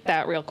re-skeet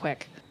that real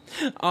quick.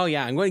 Oh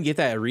yeah, I'm going to get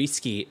that a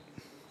re-skeet.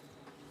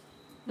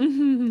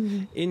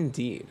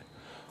 Indeed.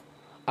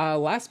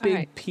 Last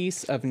big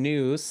piece of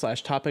news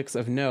 / topics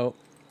of note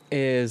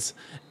is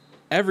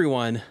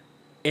everyone,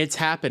 it's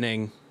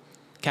happening.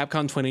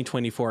 Capcom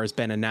 2024 has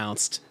been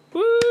announced.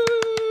 Woo!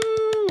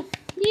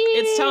 Yay!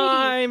 It's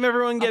time.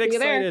 Everyone get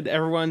excited.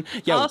 Everyone.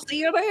 Yeah, I'll see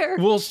you there.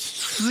 We'll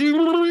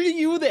see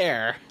you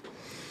there.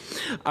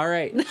 All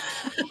right.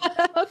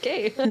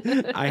 Okay.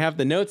 I have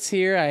the notes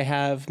here. I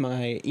have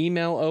my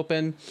email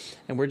open,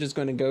 and we're just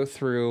going to go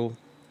through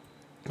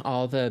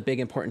all the big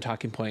important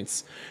talking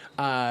points.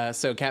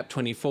 So Cap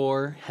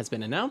 24 has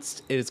been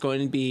announced. It is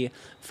going to be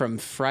from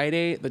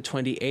Friday the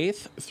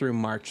 28th through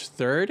March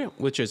 3rd,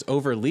 which is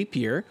over leap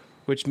year,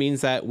 which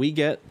means that we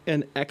get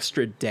an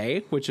extra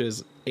day, which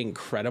is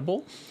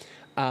incredible.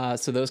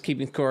 So those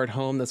keeping score at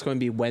home, that's going to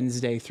be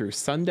Wednesday through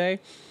Sunday.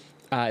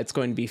 It's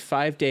going to be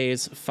 5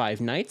 days,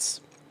 5 nights.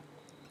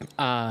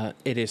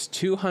 It is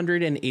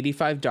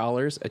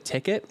 $285 a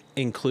ticket,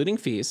 including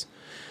fees.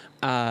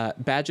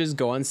 Badges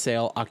go on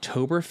sale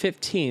October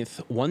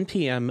 15th, 1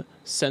 p.m.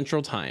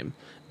 Central Time.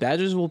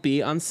 Badges will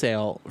be on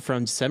sale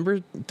from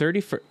December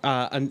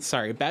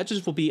 31st.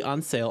 Badges will be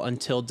on sale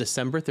until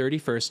December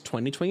 31st,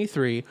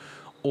 2023,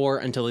 or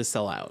until they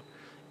sell out.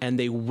 And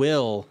they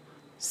will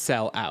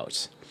sell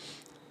out.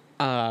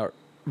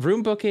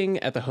 Room booking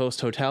at the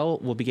host hotel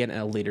will begin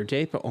at a later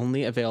date, but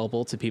only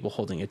available to people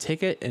holding a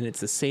ticket, and it's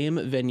the same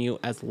venue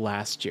as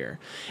last year.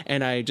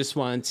 And I just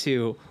wanted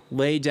to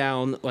lay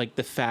down like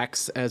the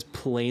facts as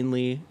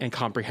plainly and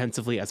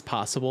comprehensively as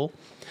possible.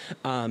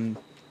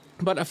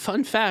 But a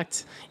fun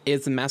fact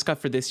is the mascot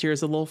for this year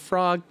is a little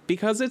frog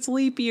because it's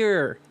leap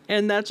year,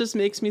 and that just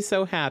makes me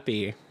so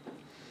happy.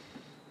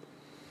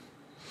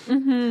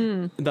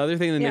 The other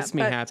thing that makes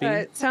me happy.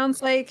 It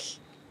sounds like,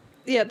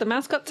 yeah, the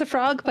mascot's a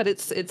frog, but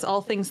it's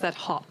all things that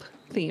hop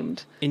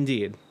themed.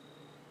 Indeed.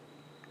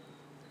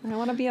 I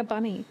want to be a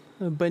bunny.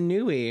 A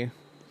banooey.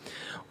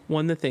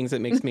 One of the things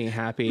that makes me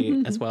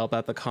happy as well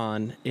about the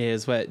con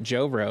is what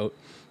Joe wrote.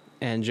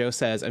 And Joe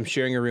says, I'm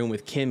sharing a room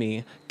with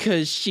Kimmy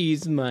because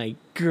she's my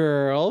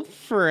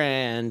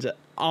girlfriend.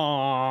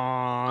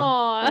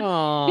 Aww.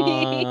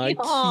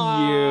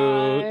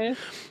 Aww. Cute.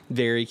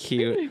 Very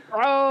cute.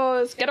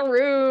 Gross. Get a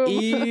room.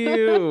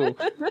 Ew.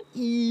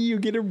 Ew,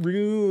 get a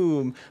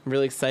room. I'm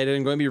really excited.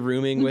 I'm going to be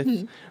rooming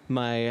with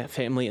my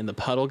family in the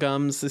Puddle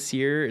Gums this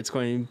year. It's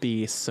going to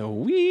be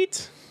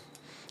sweet.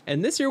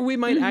 And this year we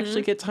might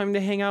actually get time to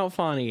hang out,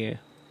 Fonny.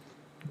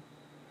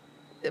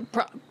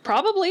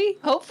 Probably,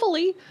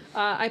 hopefully.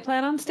 I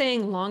plan on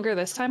staying longer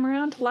this time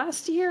around.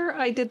 Last year,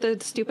 I did the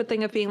stupid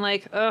thing of being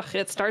like, ugh,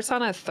 it starts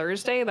on a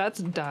Thursday. That's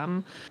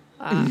dumb.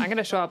 I'm going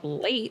to show up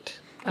late.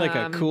 Like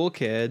a cool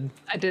kid.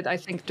 I did, I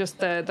think, just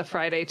the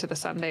Friday to the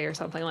Sunday or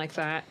something like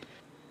that.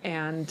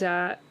 And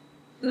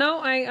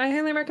no, I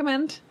highly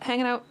recommend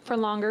hanging out for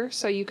longer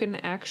so you can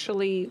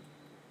actually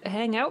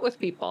hang out with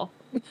people.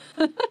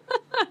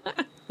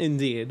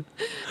 Indeed.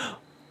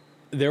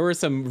 There were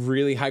some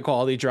really high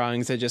quality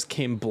drawings that just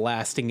came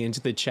blasting into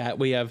the chat.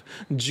 We have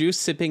Juice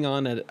sipping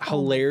on a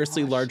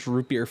hilariously large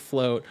root beer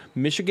float,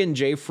 Michigan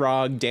J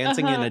Frog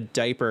dancing in a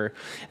diaper,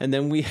 and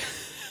then we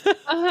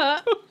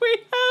we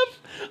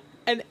have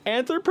an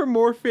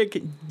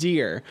anthropomorphic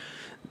deer.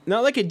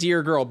 Not like a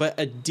deer girl, but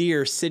a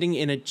deer sitting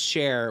in a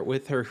chair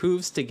with her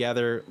hooves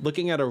together,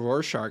 looking at a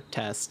Rorschach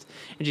test,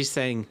 and she's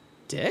saying,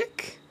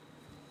 "Dick?"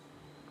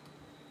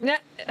 Yeah,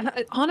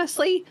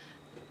 honestly,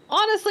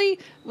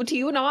 do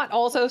you not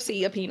also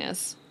see a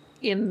penis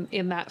in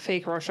that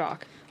fake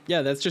Rorschach?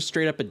 Yeah, that's just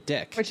straight up a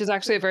dick. Which is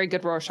actually a very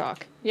good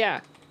Rorschach. Yeah.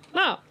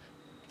 No,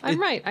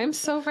 I'm right. I'm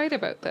so right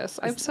about this.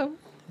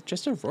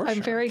 Just a Rorschach.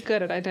 I'm very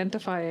good at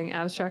identifying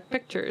abstract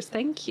pictures.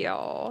 Thank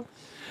you.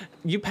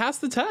 You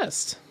passed the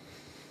test.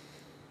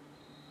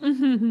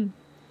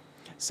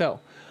 So,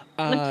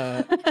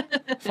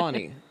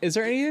 Fonny, is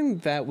there anything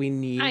that we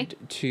need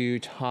to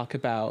talk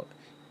about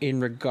in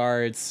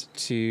regards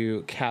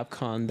to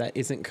Capcom that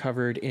isn't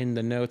covered in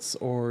the notes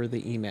or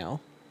the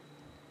email?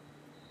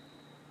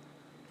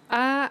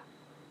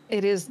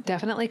 It is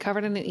definitely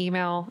covered in the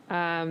email,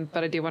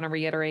 but I do want to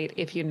reiterate,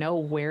 if you know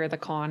where the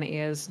con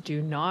is,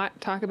 do not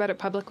talk about it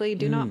publicly.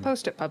 Do not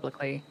post it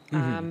publicly.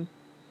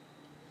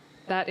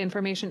 That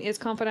information is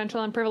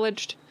confidential and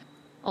privileged.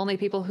 Only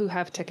people who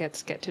have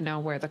tickets get to know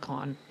where the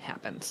con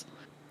happens.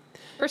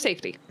 For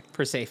safety.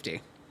 For safety.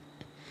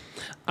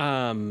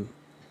 And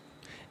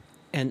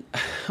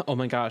oh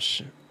my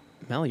gosh,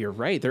 Mel, you're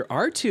right. There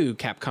are 2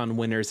 Capcom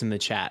winners in the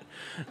chat.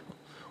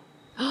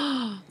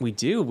 We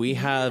do. We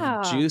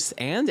have Juice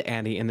and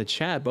Annie in the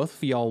chat. Both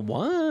of y'all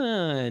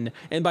won.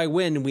 And by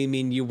win, we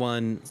mean you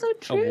won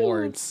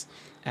awards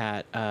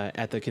at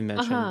the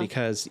convention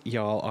because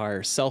y'all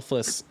are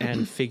selfless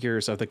and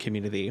figures of the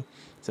community.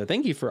 So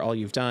thank you for all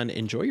you've done.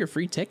 Enjoy your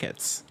free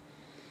tickets.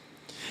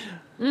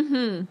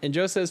 And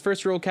Joe says,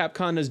 first rule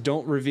Capcom is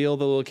don't reveal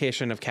the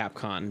location of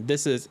Capcom.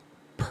 This is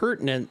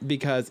pertinent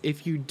because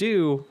if you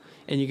do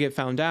and you get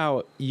found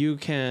out, you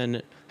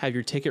can have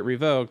your ticket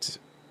revoked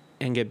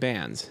and get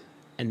banned,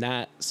 and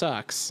that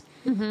sucks.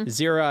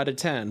 0 out of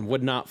 10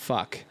 would not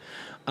fuck.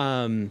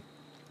 But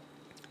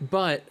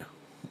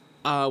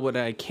what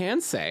I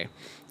can say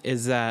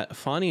is that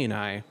Fonny and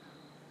I,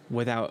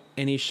 without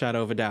any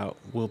shadow of a doubt,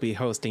 will be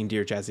hosting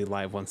Dear Jazzie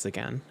Live once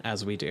again,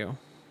 as we do.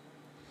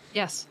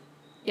 Yes.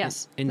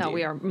 Indeed. No,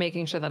 we are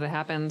making sure that it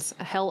happens,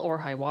 hell or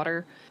high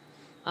water.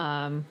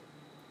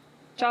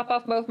 Chop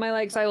off both my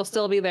legs, I will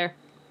still be there.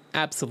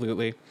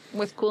 Absolutely.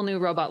 With cool new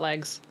robot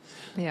legs.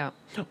 Yeah.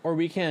 Or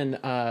we can,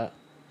 oh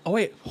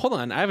wait, hold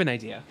on, I have an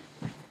idea.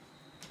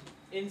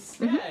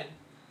 Instead,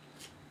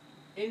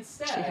 she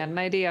had an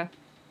idea.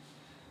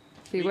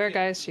 Beware,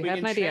 guys, she had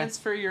an idea.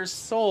 Transfer your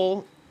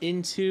soul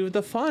into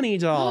the Fonny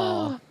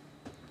doll.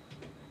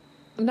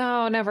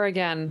 No, never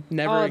again.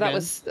 Never again. That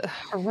was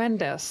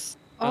horrendous.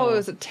 Oh, it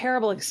was a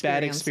terrible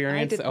experience. Bad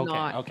experience? I did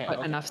not put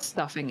okay. enough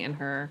stuffing in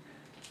her.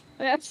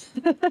 Yes.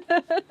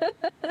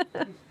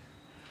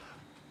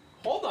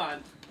 Hold on.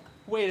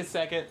 Wait a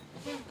second.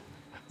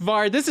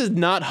 Var, this is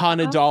not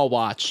Hana Doll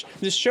Watch.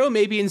 This show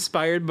may be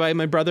inspired by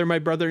my brother,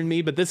 and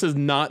me, but this is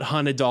not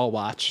Hana Doll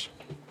Watch.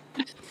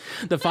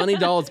 The funny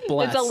doll is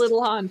blessed. It's a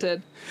little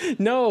haunted.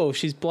 No,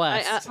 she's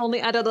blessed. I only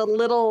added a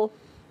little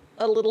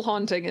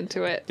haunting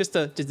into it. Just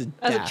a dash.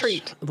 As a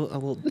treat. A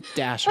little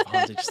dash of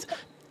haunting. Just a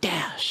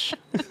dash.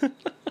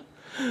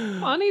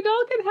 Bonnie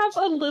doll can have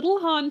a little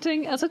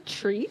haunting as a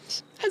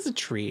treat. As a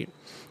treat.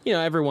 You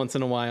know, every once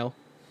in a while.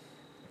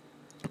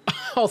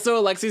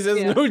 Also, Alexi says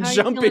Yeah. no How are you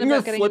jumping feeling or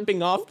about getting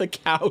flipping off the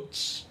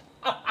couch.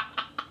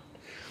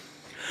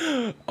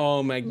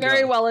 Oh my god.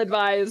 Very well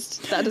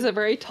advised. That is a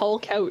very tall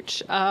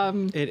couch.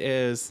 It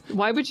is.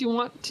 Why would you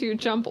want to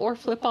jump or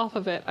flip off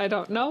of it? I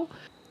don't know.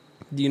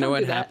 Do you know Don't what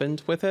do that.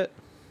 happened with it?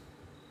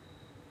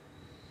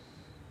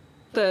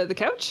 The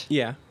couch?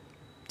 Yeah.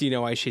 Do you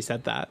know why she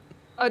said that?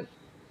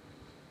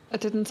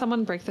 Didn't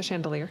someone break the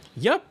chandelier?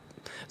 Yep.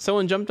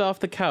 Someone jumped off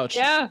the couch.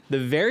 Yeah. The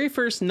very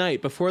first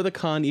night before the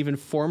con even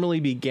formally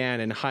began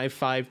and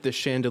high-fived the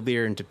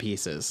chandelier into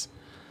pieces.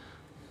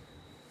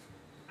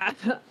 I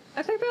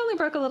think they only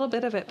broke a little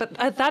bit of it, but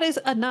that is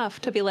enough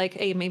to be like,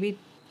 hey, maybe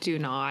do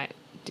not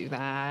do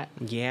that.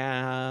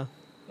 Yeah.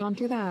 Don't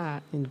do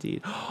that.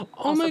 Indeed.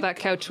 Also, that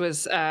couch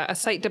was a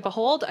sight to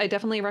behold. I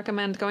definitely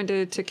recommend going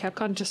to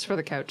Capcom just for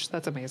the couch.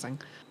 That's amazing.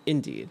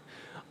 Indeed.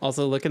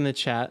 Also, look in the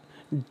chat.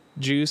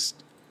 Juice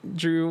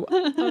drew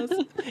us.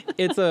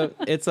 It's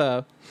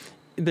us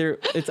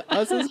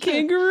as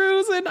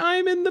kangaroos, and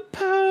I'm in the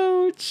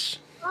pouch.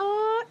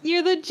 Aw,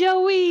 you're the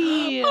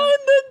Joey. I'm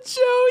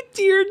the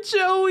dear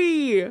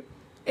Joey.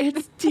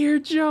 It's dear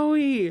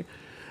Joey.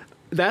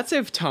 That's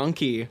if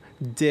Tonki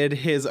did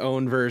his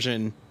own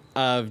version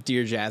of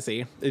Dear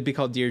Jazzie. It'd be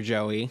called Dear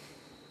Joey.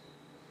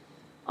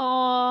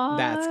 Aww.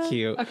 That's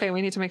cute. Okay,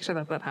 we need to make sure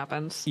that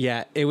happens.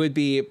 Yeah, it would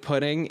be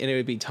Pudding and it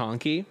would be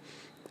Tonki.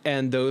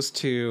 And those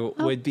two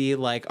would be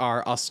like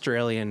our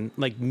Australian,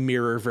 like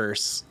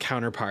Mirrorverse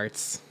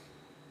counterparts.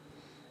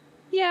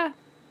 Yeah,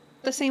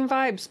 the same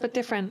vibes, but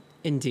different.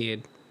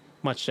 Indeed.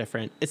 Much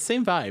different. It's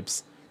same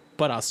vibes,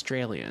 but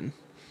Australian.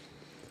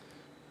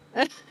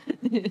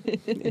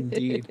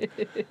 Indeed.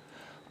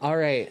 All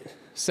right.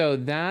 So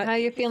that... How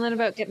you feeling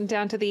about getting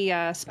down to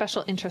the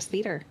special interest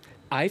theater?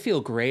 I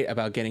feel great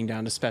about getting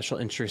down to special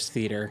interest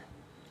theater.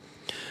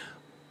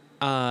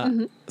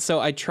 So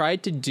I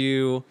tried to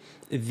do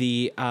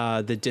the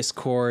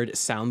Discord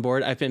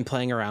soundboard. I've been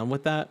playing around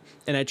with that,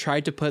 and I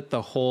tried to put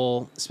the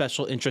whole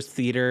special interest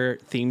theater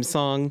theme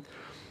song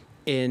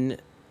in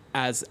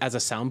as a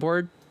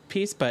soundboard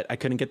piece, but I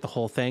couldn't get the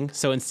whole thing.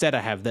 So instead, I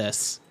have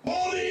this.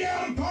 Holy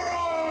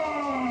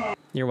Emperor!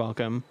 You're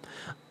welcome.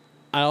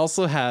 I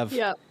also have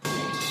Yep.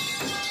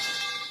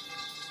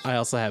 I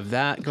also have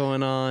that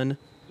going on.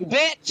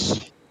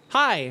 Bitch!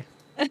 Hi.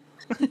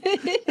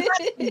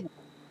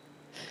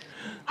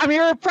 I'm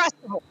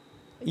irrepressible.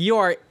 You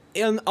are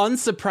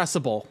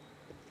unsuppressible.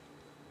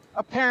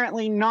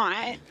 Apparently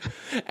not.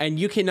 And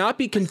you cannot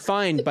be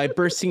confined by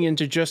bursting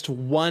into just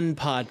one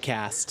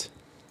podcast.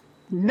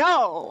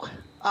 No!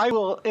 I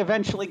will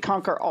eventually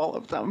conquer all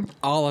of them.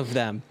 All of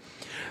them.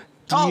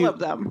 All of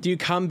them. Do you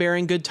come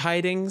bearing good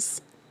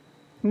tidings?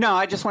 No,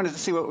 I just wanted to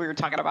see what we were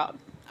talking about.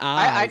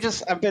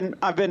 I've been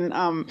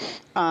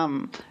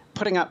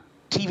putting up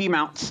TV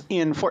mounts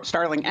in Fort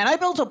Starling, and I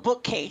built a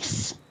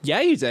bookcase.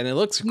 Yeah, you did. It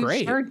looks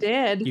great. You sure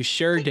did. You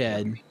sure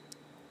did.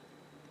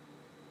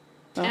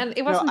 And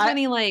it wasn't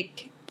any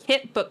like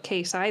kit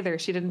bookcase either.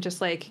 She didn't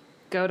just like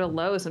go to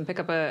Lowe's and pick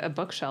up a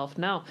bookshelf.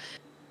 No,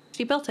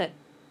 she built it.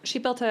 She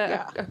built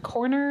a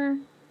corner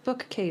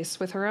bookcase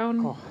with her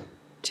own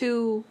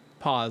two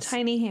Paws.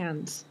 tiny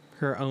hands.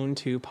 Her own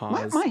two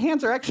paws. My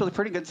hands are actually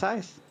pretty good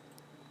size.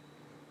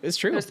 It's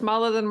true. They're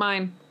smaller than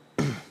mine.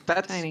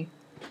 That's Tiny.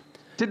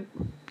 Did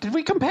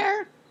we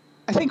compare?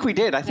 I think we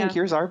did. I think Yeah.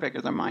 yours are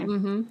bigger than mine.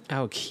 Mm-hmm.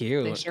 Oh,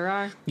 cute. They sure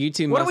are. You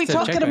two What are must we have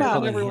talking checked my about,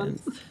 holy everyone?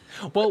 hands.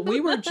 Well, we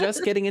were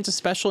just getting into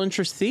special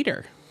interest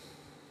theater.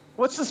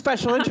 What's the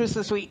special interest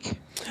this week?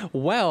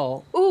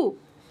 Well, Ooh,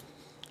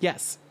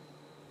 yes.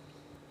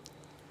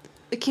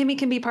 Kimmy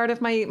can be part of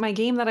my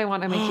game that I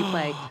want to make you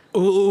play.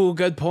 Ooh,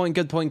 good point.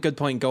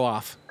 Go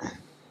off.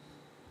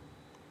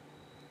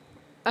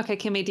 Okay,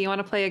 Kimmy, do you want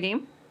to play a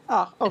game?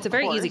 Oh, It's a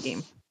very easy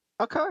game.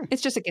 Okay.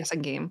 It's just a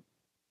guessing game.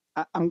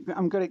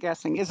 I'm good at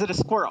guessing. Is it a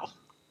squirrel?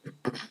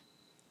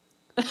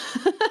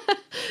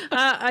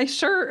 I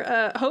sure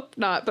hope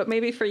not, but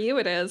maybe for you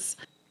it is.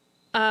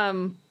 I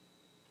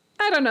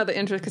don't know the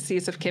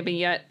intricacies of Kimmy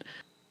yet.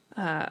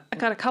 I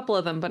got a couple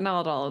of them, but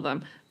not all of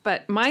them.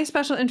 But my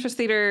special interest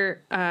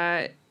theater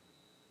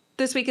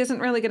this week isn't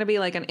really going to be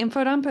like an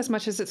info dump as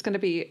much as it's going to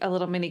be a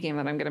little mini game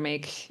that I'm going to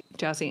make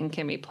Jazzie and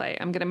Kimmy play.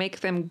 I'm going to make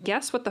them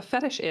guess what the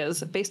fetish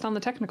is based on the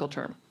technical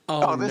term.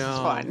 Oh, this no. is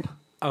fun.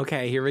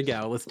 Okay, here we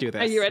go. Let's do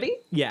this. Are you ready?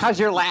 Yeah. How's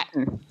your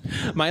Latin?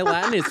 My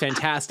Latin is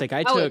fantastic.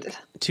 I Oh, took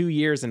 2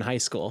 years in high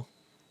school.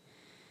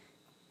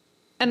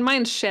 And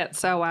mine's shit,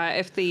 so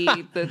if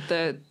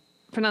the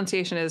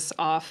pronunciation is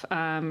off,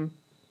 I'm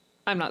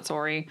not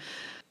sorry.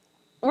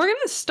 We're going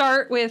to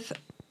start with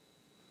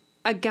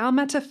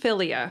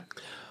agalmatophilia.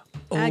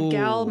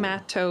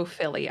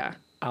 Agalmatophilia.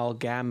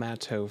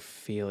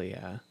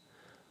 Algamatophilia.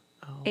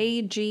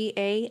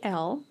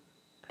 AGALMATO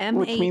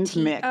Which means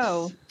mix.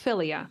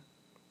 philia.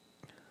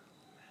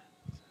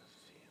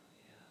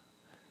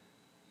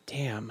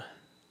 Damn.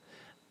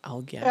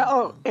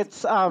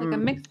 It's Like a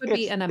mix would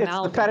be an it's the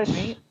amalgam, fetish.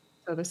 right?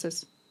 So this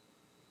is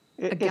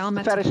It's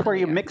the fetish where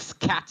you galmatophilia. mix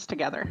cats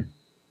together.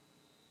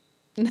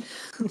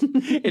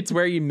 It's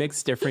where you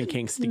mix different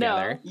kinks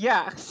together.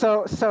 Yeah.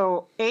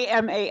 So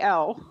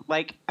AMAL,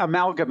 like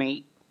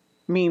amalgamate,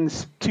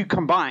 means to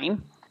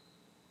combine,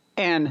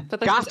 and But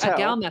this is gato.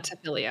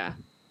 agalmatophilia.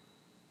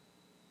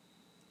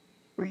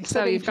 You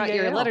So said you've got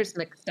your AGAL. letters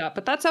mixed up,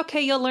 but that's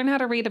okay. You'll learn how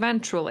to read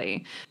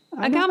eventually.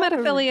 I know how to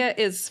Agalmatophilia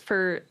is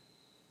for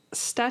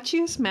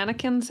statues,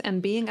 mannequins,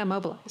 and being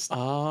immobilized.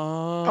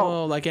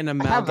 Oh, like an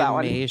I have that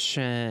one.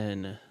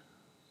 amalgamation.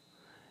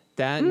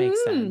 That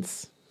makes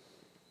sense.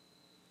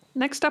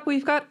 Next up,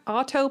 we've got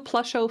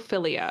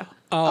autoplushophilia.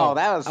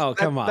 Oh,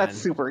 come on. That's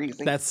super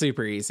easy. That's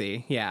super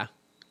easy. Yeah.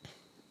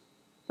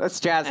 That's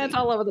jazzy. It's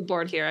all over the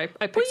board here. I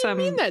picked What do you some,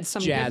 mean that's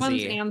some good ones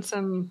jazzy? and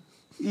some.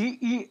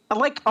 You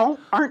like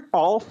aren't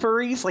all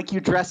furries like you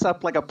dress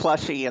up like a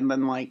plushie and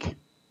then like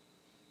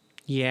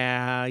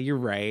Yeah, you're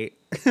right.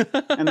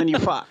 and then you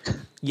fuck.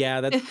 Yeah,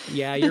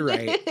 you're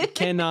right. I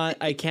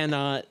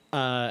cannot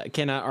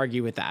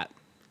argue with that.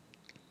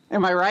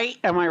 Am I right?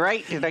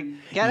 Did I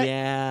get it?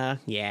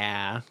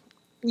 Yeah.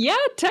 Yeah,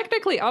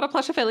 technically,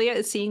 autoplushophilia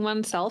is seeing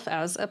oneself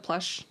as a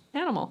plush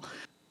animal.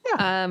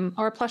 Yeah.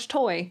 Or a plush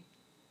toy.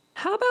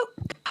 How about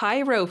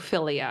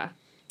chirophilia?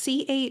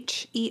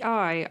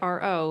 CHEIRO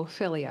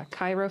philia.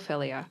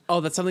 Chirophilia. Oh,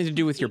 that's something to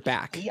do with your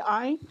back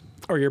EI?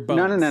 or your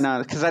bones. No,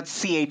 because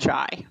that's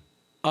CHI.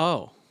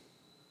 Oh,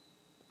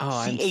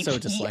 I'm so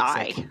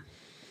CHEI.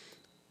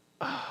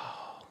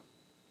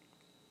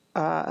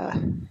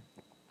 dyslexic.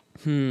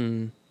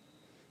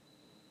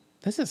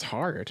 This is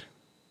hard.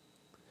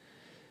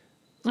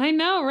 I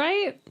know,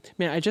 right?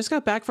 Man, I just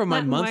got back from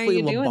my Then why are monthly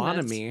you doing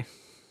lobotomy.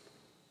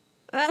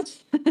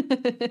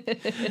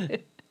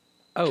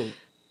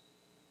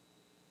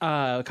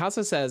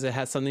 Casa says it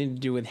has something to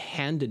do with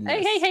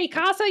handedness. Hey,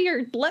 Casa,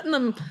 you're letting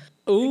them,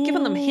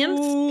 giving them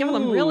hints, giving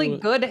them really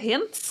good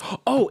hints.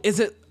 Oh, is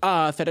it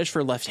fetish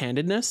for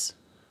left-handedness?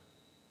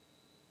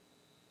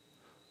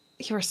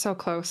 You were so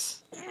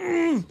close.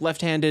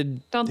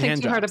 Left-handed. Don't think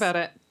hand too hard jobs. about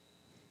it.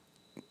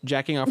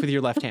 Jacking off with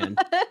your left hand.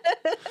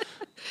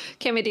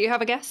 Kimmy, do you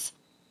have a guess?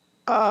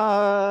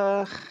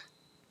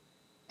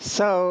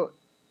 So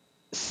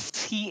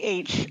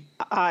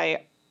CHIR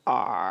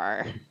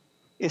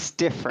is If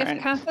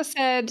different. Casa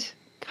said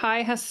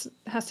Kai has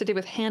to do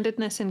with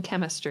handedness in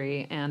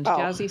chemistry, and Oh.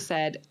 Jazzie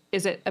said,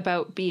 is it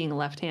about being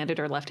left-handed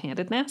or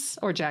left-handedness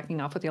or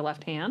jacking off with your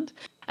left hand?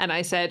 And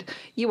I said,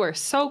 you were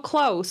so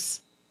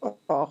close.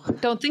 Oh.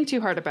 Don't think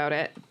too hard about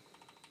it.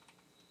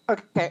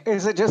 Okay.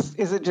 Is it just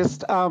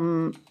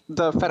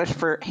the fetish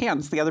for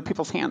hands, the other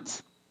people's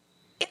hands?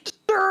 It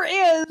sure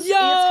is. Yo!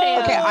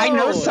 Okay, I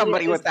know It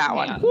somebody is with that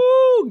one. hand.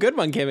 Woo! Good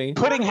one, Kimmy.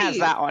 Pudding has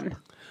that one.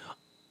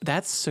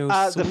 That's so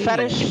The sweet.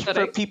 fetish for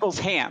Pudding. people's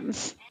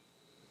hands.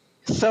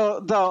 So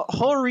the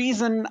whole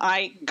reason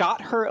I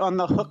got her on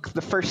the hook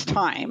the first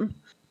time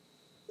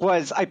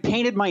was I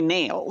painted my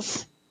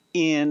nails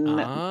in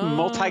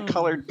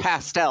multicolored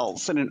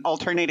pastels in an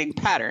alternating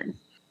pattern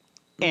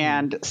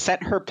and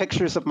sent her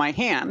pictures of my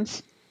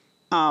hands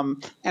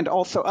and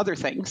also other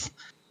things.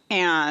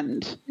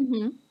 And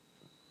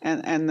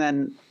and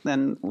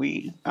then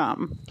we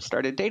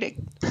started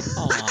dating.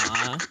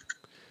 Aw.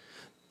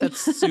 That's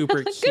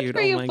super cute. Good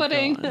for you, my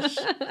Pudding. gosh.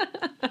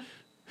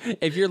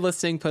 If you're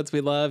listening, Puds,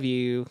 we love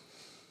you.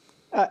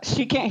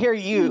 She can't hear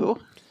you,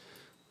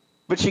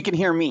 but she can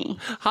hear me.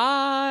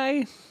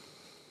 Hi.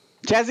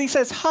 Jazzie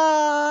says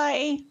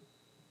hi.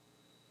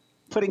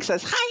 Pudding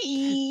says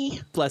hi.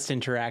 Blessed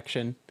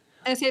interaction.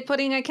 I say,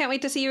 Pudding, I can't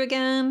wait to see you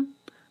again.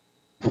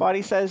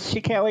 Foddy says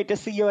she can't wait to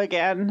see you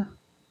again.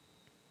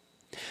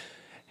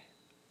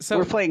 So,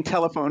 We're playing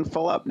telephone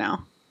full up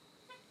now.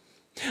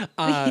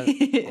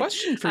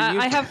 question for you.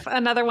 I have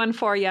another one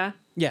for you.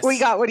 Yes. What do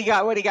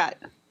you got?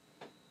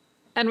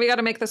 And we got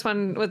to make this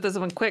one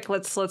quick.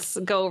 Let's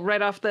go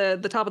right off the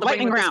top of the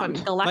Lightning brain with round.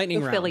 this one.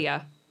 Lightning round.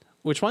 Galactophilia.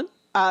 Which one?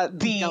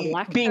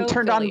 The being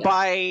turned on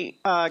Galactophilia.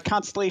 by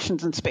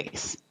constellations in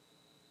space.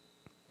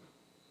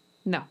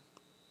 No.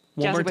 One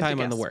Jazzy, more what's your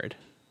time on the guess? word.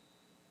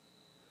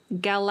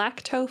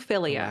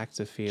 Galactophilia.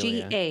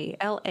 Galactophilia.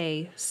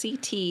 Galacto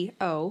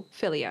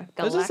philia.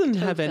 This doesn't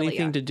have Galactophilia.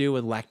 anything to do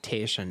with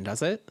lactation,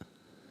 does it?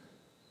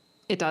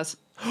 It does.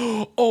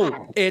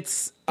 Oh,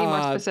 it's Be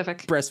more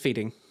specific.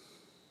 breastfeeding.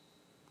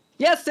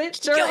 Yes, it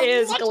sure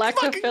is. Let's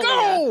fucking Galactophilia.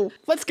 go!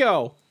 Let's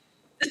go.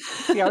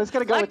 Yeah, I was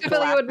gonna go with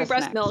Galactophilia would be Galactus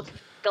breast next. milk.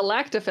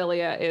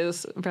 Galactophilia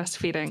is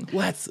breastfeeding.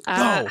 Let's go.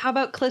 How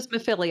about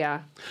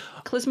clismophilia?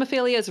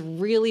 Clismophilia is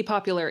really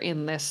popular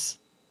in this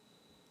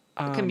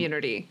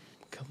community.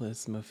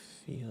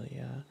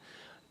 Clismophilia.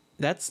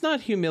 That's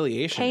not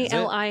humiliation, is it?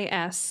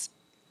 KLISMA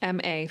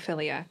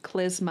philia.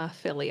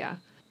 Clismophilia.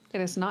 It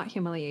is not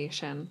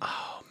humiliation.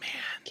 Oh, man.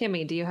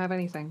 Kimmy, do you have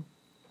anything?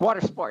 Water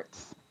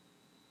sports.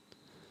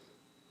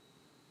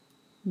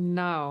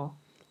 No.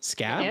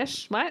 Scab?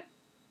 Ish? What?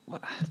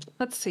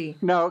 Let's see.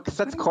 No, because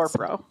that's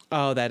corpro.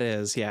 Oh, that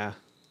is, yeah.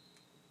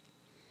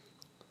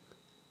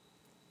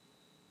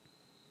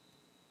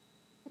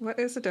 What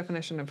is the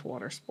definition of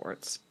water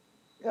sports?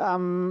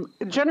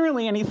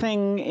 Generally,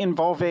 anything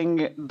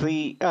involving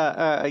the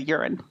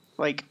urine.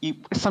 Like,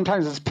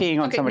 sometimes it's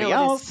peeing on Okay, somebody no,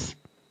 else.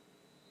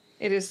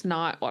 It is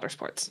not water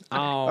sports. Okay.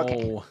 Oh.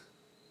 Okay.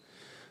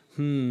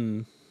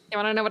 You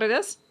want to know what it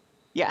is?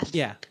 Yes.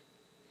 Yeah.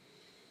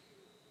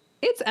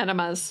 It's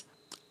enemas.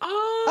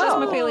 Oh.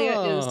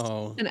 Phasmophilia is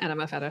an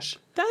enema fetish.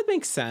 That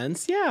makes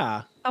sense,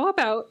 yeah. How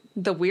about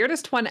the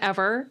weirdest one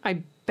ever?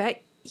 I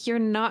bet you're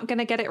not going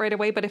to get it right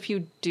away, but if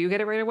you do get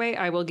it right away,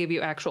 I will give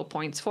you actual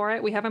points for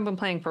it. We haven't been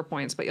playing for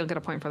points, but you'll get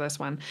a point for this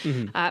one.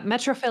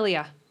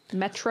 Metrophilia.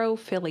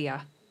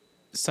 Metrophilia.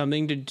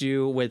 Something to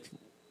do with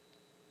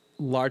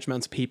large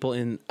amounts of people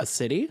in a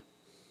city?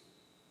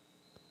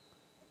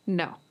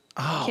 No.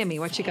 Oh, Kimmy,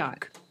 what you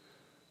got?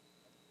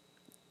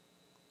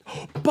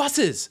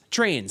 Buses!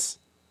 Trains!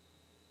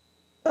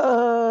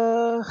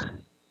 What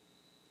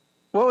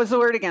was the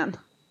word again?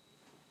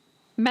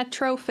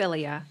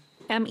 Metrophilia.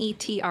 Metro.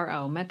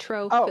 Oh,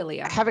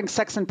 Metrophilia. having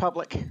sex in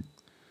public.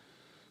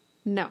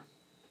 No.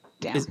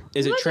 Damn. Is it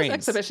Isn't that just trains?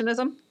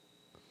 exhibitionism?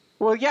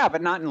 Well, yeah,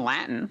 but not in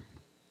Latin.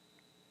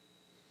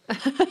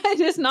 It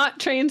is not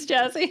trains,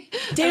 Jazzie.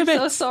 Damn I'm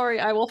so it.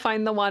 sorry. I will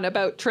find the one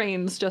about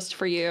trains just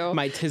for you.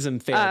 My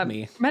tism failed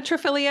me.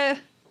 Metrophilia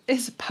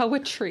is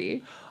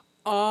poetry.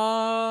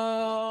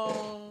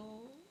 Oh.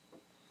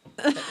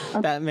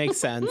 That makes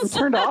sense.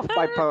 Turned off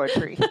by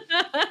poetry.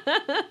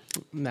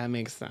 That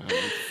makes sense.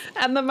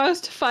 And the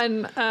most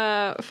fun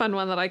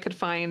one that I could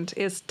find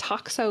is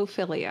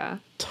toxophilia.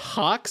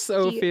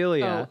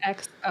 Toxophilia.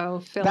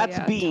 Toxophilia. That's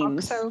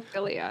beans.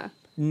 Toxophilia.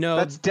 No,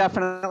 That's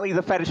definitely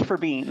the fetish for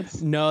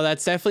beans. no,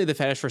 that's definitely the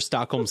fetish for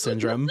Stockholm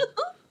Syndrome.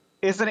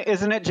 Isn't it,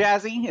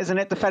 Jazzy? Isn't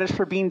it the fetish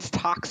for beans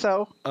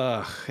toxo?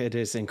 Ugh, it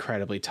is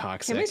incredibly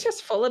toxic. Kimmy's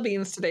just full of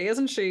beans today,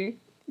 isn't she?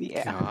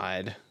 Yeah.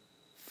 God.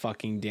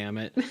 Fucking damn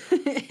it.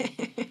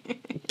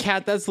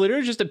 Kat, that's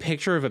literally just a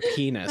picture of a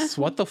penis.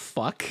 What the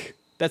fuck?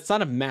 That's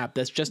not a map.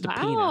 That's just a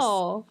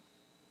Wow.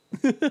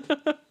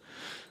 penis.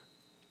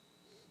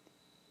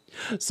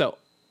 So,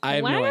 I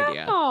have no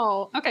idea.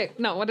 Okay,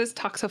 no, what is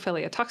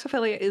toxophilia?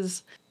 Toxophilia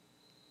is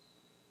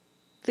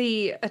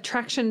the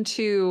attraction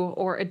to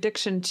or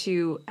addiction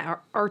to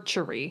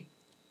archery.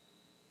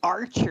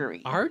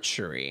 Archery.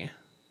 Archery.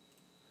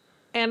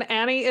 And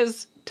Annie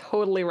is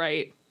totally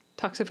right.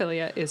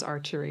 Toxophilia is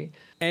archery.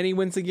 Annie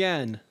wins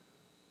again.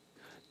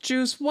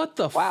 Juice, what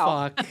the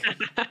Wow. fuck?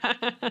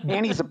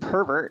 Annie's a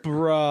pervert.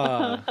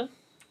 Bruh.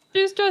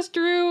 Juice just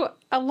drew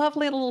a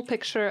lovely little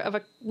picture of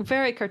a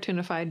very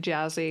cartoonified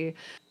Jazzie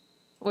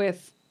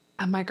with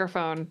a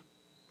microphone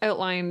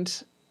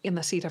outlined in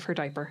the seat of her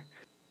diaper.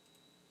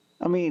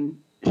 I mean,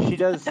 she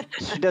does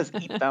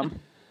eat them.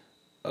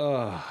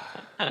 Ugh.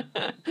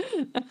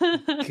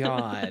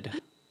 God.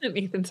 And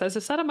Ethan says,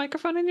 "Is that a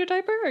microphone in your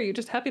diaper? Or are you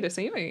just happy to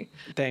see me?"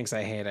 Thanks,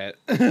 I hate it.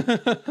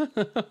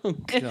 Oh,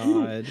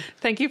 God.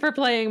 Thank you for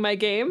playing my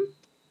game.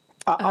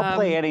 I'll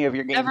play any of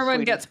your games. Everyone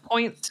sweetie. gets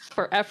points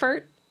for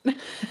effort.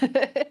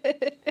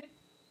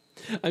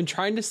 I'm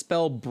trying to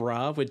spell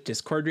bruh with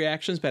Discord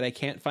reactions, but I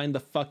can't find the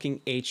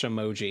fucking H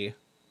emoji.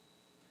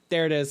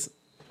 There it is.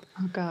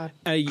 Oh, God.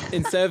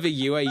 Instead of a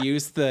U, I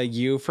used the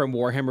U from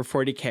Warhammer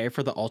 40k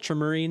for the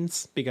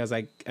Ultramarines because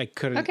I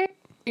couldn't. Okay,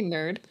 you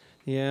nerd.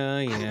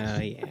 Yeah.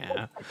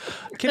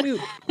 Kimmy,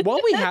 while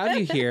we have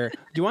you here, do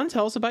you want to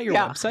tell us about your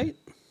website?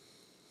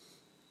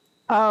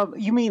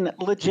 You mean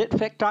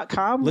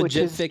legitfic.com, which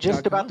is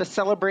just about to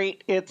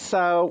celebrate its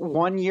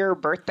 1 year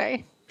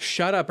birthday?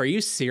 Shut up. Are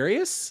you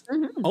serious?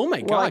 Mm-hmm. Oh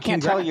my God. Well, I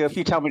can't tell you if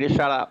you tell me to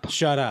shut up.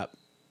 Shut up.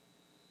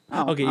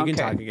 Oh, Okay, you can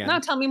talk again. No,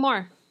 tell me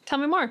more. Tell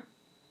me more.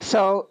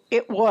 So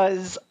it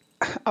was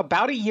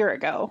about a year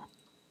ago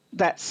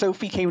that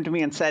Sophie came to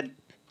me and said,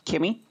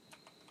 Kimmy,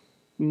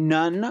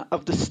 none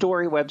of the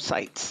story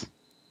websites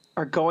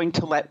are going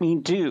to let me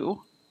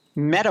do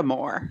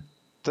Metamore,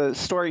 the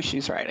story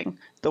she's writing,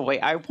 the way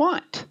I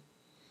want.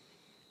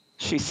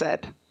 She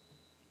said,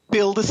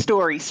 build a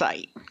story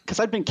site. Because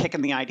I'd been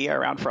kicking the idea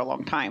around for a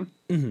long time.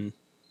 Mm-hmm.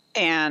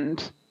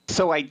 And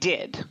so I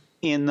did.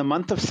 In the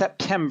month of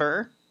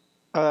September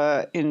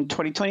in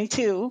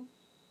 2022,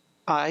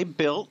 I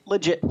built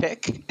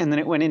LegitFic, and then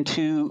it went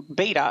into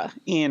beta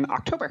in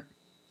October.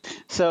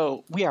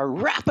 So we are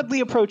rapidly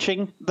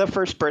approaching the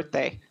first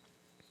birthday.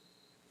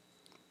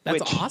 That's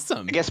which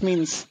awesome. I guess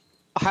means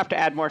I'll have to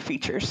add more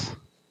features.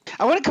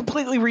 I want to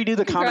completely redo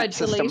the comment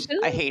system.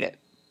 I hate it.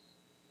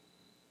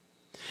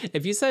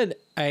 If you said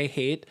I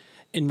hate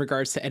in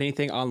regards to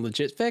anything on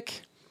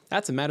LegitFic,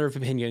 that's a matter of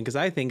opinion because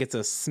I think it's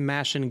a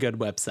smashing good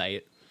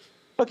website.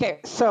 Okay,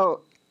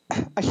 so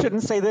I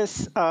shouldn't say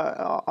this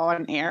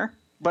on air,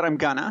 but I'm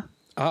gonna.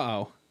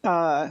 Uh-oh.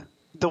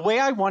 The way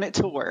I want it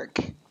to work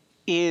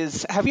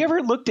is, have you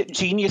ever looked at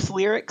Genius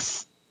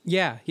Lyrics?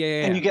 Yeah.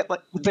 And you get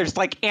there's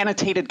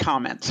annotated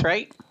comments,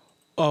 right?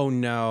 Oh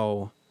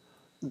no.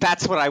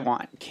 That's what I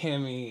want.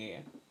 Kimmy.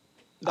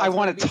 I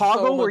want a gonna be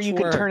toggle so where much you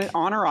can turn work. it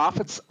on or off.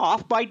 It's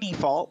off by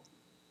default.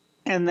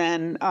 And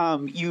then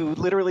you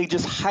literally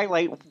just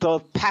highlight the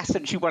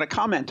passage you want to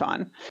comment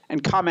on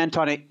and comment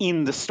on it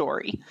in the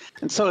story.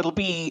 And so it'll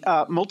be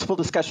multiple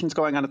discussions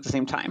going on at the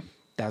same time.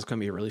 That's going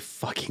to be really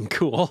fucking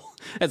cool.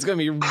 That's going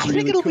to be really I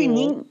think it'll cool. be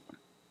neat.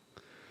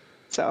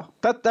 So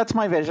that's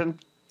my vision.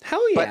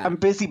 Hell yeah. But I'm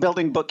busy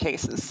building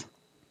bookcases.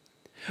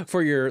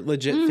 For your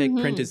legit fake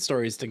printed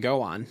stories to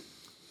go on.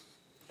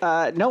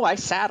 No, I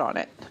sat on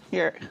it.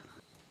 Here.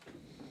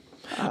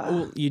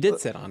 Well, you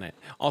did sit on it.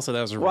 Also,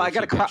 that was a really I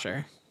got cute a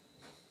picture.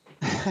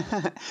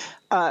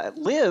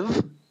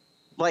 Liv,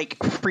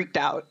 freaked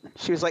out.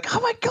 She was like, "Oh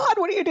my God,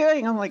 what are you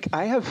doing?" I'm like,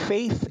 "I have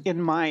faith in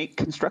my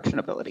construction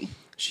ability."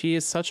 She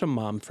is such a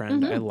mom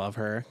friend. I love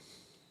her.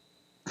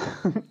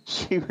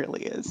 She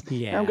really is.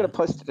 Yeah. I'm going to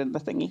post it in the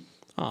thingy.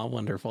 Oh,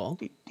 wonderful.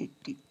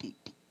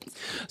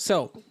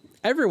 So,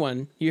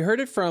 everyone, you heard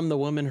it from the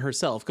woman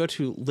herself. Go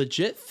to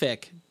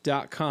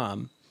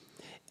legitfic.com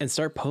and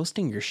start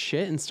posting your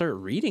shit and start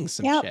reading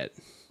some shit.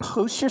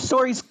 Post your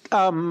stories.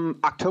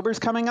 October's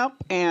coming up,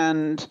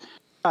 and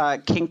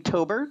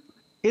Kinktober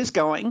is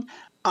going.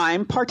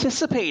 I'm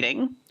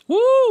participating.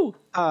 Woo!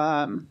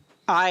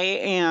 I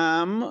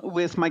am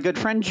with my good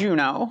friend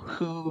Juno,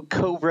 who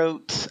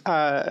co-wrote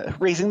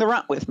Raising the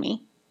Runt with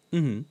me.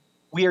 Mm-hmm.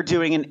 We are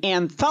doing an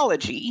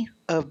anthology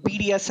of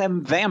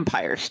BDSM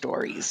vampire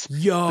stories.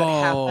 Yo! That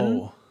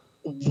happen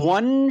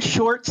one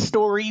short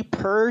story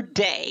per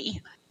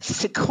day,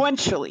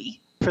 sequentially,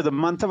 for the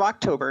month of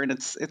October, and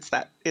it's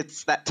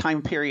that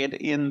time period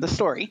in the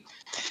story.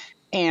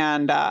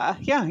 And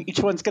each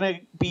one's going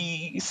to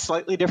be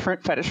slightly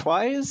different fetish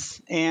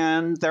wise,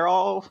 and they're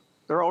all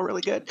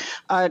really good.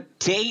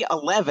 Day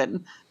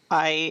 11,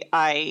 I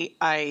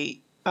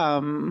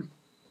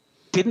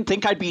didn't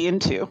think I'd be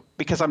into,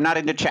 because I'm not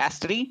into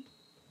chastity.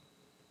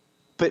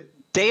 But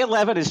day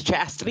 11 is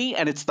chastity,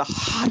 and it's the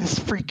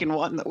hottest freaking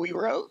one that we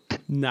wrote.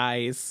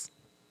 Nice.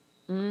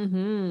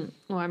 Mm-hmm.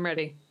 Well, I'm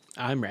ready.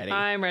 I'm ready.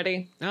 I'm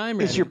ready. I'm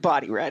ready. Is your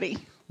body ready?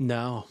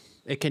 No,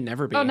 it can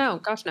never be. Oh, no.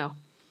 Gosh, no.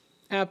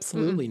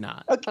 Absolutely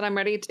not. Okay. But I'm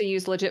ready to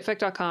use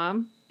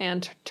legitfic.com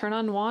and turn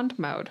on wand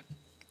mode.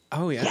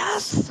 Oh, yes.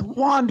 Yes,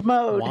 wand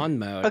mode. Wand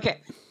mode.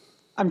 Okay,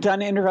 I'm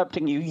done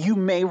interrupting you. You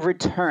may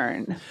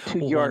return to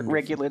your Wonderful.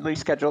 regularly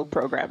scheduled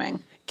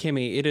programming.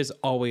 Kimmy, it is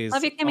always,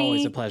 Love you, Kimmy.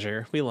 always a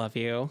pleasure. We love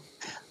you.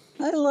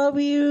 I love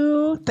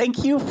you.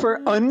 Thank you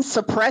for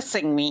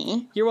unsuppressing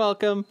me. You're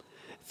welcome.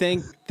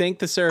 Thank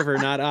the server,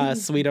 not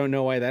us. We don't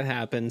know why that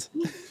happened.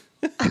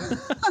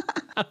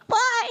 Bye.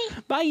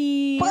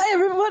 Bye. Bye,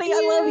 everybody.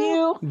 I love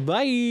you.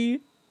 Bye.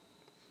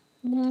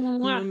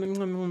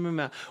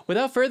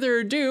 Without further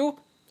ado,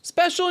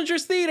 Special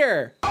Interest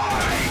Theater.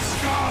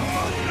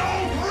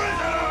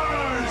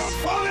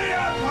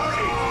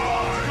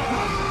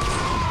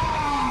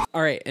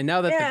 All right, and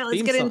now that the let's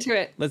theme get song- into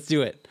it. Let's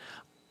do it.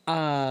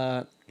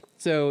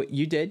 So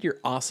you did your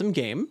awesome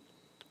game,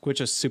 which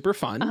was super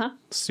fun,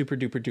 super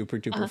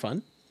duper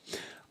fun.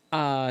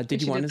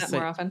 Did you want to that say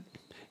more often?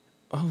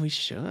 Oh, we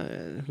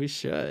should.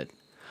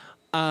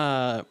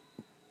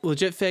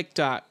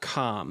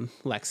 Legitfic.com,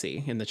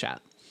 Lexi, in the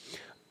chat.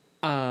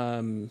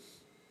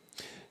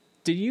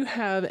 Did you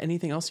have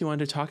anything else you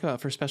wanted to talk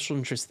about for Special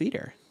Interest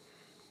Theater?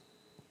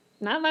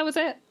 No, that was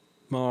it.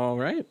 All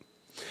right.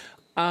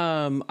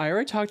 I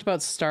already talked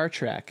about Star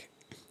Trek.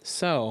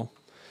 So,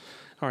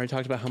 I already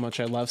talked about how much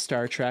I love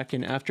Star Trek,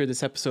 and after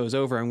this episode is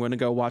over, I'm going to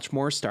go watch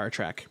more Star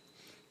Trek.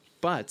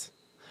 But,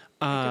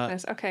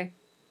 Goodness. Okay.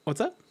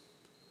 what's up?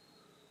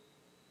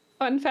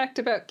 Fun fact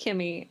about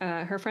Kimmy,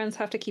 her friends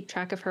have to keep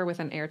track of her with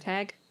an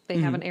AirTag. They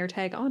have an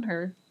AirTag on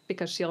her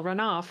because she'll run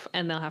off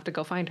and they'll have to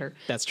go find her.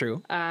 That's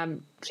true.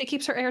 She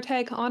keeps her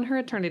AirTag on her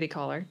eternity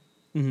collar.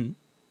 Mm-hmm.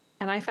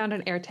 And I found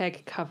an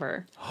AirTag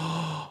cover.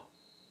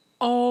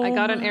 Oh, I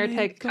got an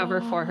AirTag cover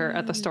for her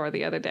at the store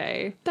the other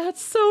day.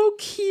 That's so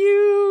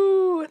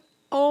cute.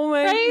 Oh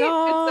my Right?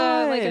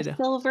 god. It's like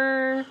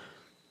a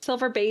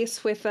silver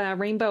base with a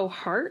rainbow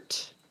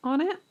heart on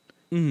it.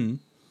 Mm-hmm.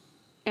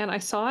 And I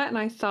saw it and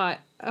I thought,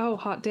 oh,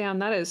 hot damn,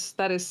 that is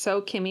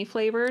so Kimmy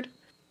flavored.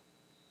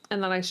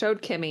 And then I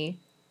showed Kimmy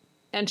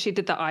and she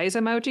did the eyes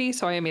emoji.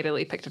 So I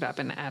immediately picked it up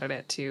and added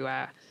it to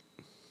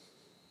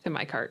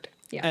my cart.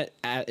 Yeah.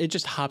 It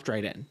just hopped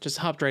right in. Just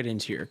hopped right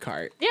into your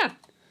cart. Yeah.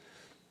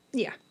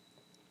 Yeah.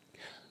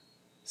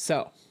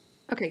 So.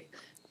 Okay.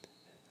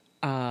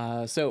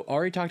 So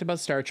already talked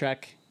about Star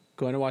Trek.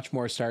 Going to watch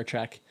more Star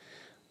Trek.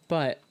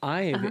 But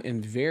I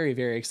am very,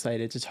 very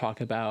excited to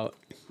talk about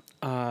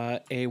a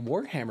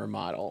Warhammer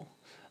model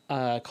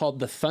called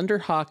the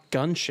Thunderhawk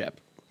gunship.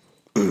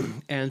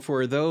 And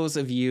for those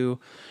of you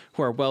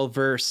who are well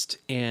versed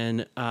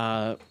in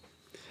the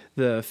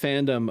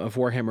fandom of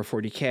Warhammer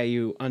 40k,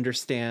 you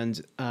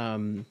understand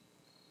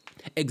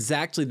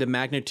exactly the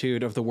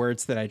magnitude of the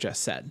words that I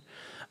just said.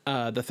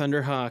 The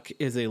Thunderhawk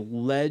is a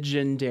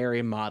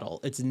legendary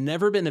model. It's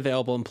never been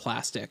available in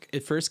plastic.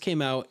 It first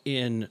came out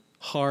in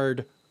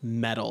hard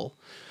metal.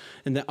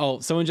 And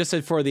someone just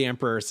said for the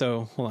Emperor,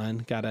 so hold on,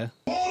 gotta.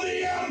 For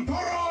the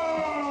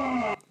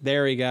Emperor!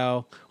 There we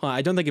go. Well,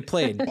 I don't think it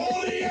played.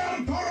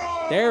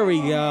 There we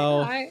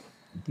go.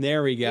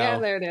 There we go. Yeah,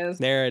 there it is.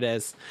 There it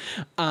is.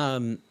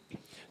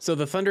 So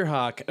the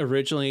Thunderhawk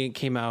originally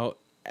came out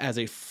as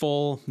a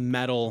full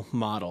metal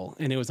model,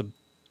 and it was a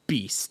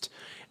beast.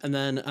 And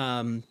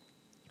then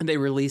they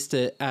released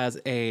it as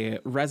a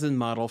resin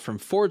model from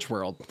Forge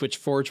World, which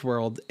Forge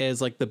World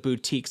is like the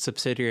boutique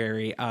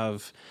subsidiary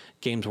of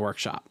Games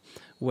Workshop,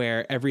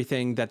 where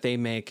everything that they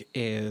make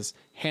is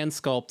hand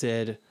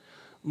sculpted,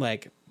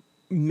 like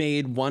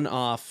made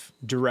one-off,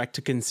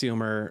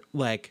 direct-to-consumer,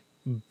 like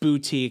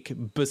boutique,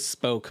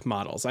 bespoke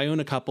models. I own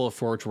a couple of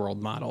Forge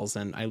World models,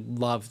 and I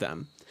love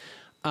them.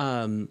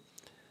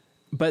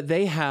 But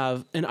they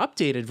have an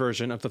updated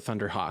version of the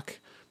Thunderhawk,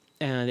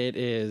 and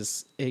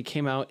it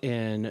came out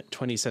in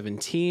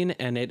 2017,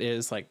 and it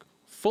is like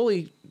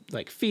fully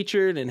like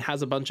featured and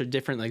has a bunch of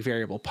different like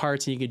variable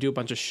parts, and you can do a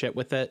bunch of shit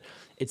with it.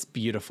 It's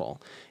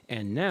beautiful.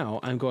 And now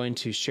I'm going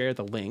to share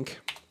the link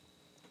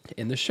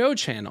in the show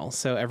channel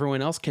so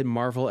everyone else can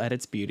marvel at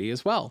its beauty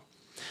as well.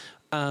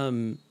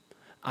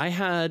 I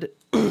had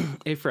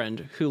a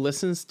friend who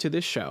listens to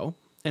this show,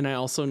 and I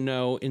also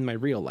know in my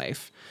real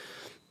life,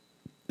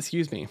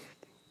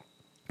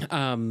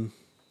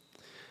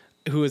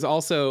 who is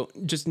also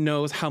just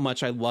knows how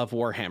much I love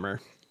Warhammer,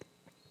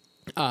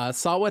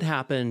 saw what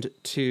happened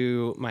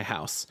to my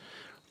house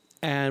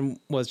and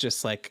was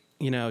just like,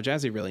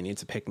 Jazzie really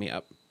needs to pick me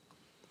up.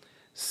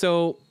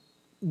 So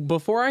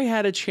before I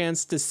had a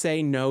chance to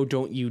say, no,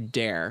 don't you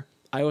dare,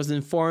 I was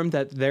informed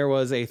that there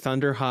was a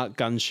Thunderhawk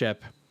gunship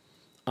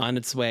on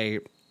its way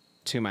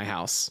to my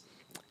house,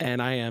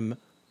 and I am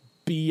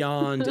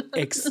beyond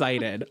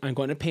excited. I'm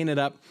going to paint it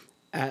up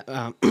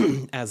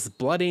as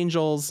Blood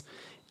Angels.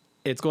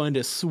 It's going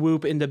to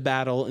swoop into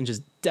battle and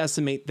just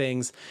decimate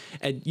things.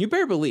 And you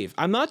better believe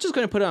I'm not just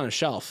going to put it on a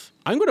shelf.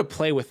 I'm going to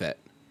play with it.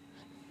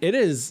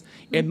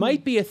 It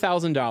might be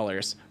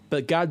 $1,000,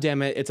 but God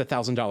damn it, it's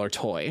 $1,000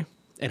 toy.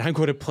 And I'm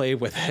going to play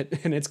with it,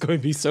 and it's going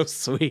to be so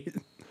sweet.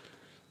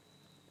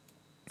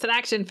 It's an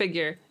action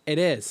figure. It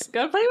is.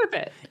 Gotta play with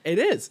it. It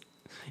is.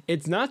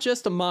 It's not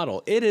just a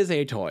model. It is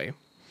a toy.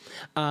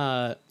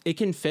 It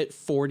can fit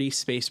 40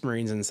 Space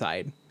Marines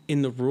inside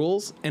in the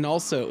rules, and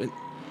also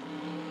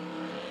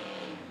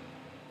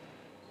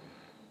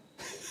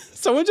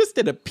someone just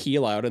did a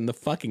peel out in the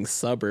fucking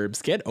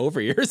suburbs. Get over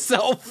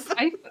yourself.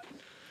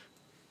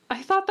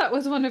 I thought that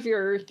was one of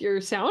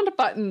your sound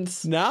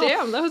buttons. No.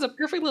 Damn, that was a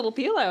perfect little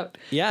peel out.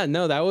 Yeah,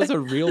 no, that was a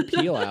real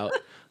peel out.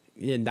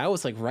 And that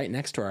was like right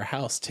next to our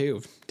house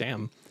too.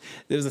 Damn.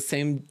 It was the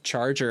same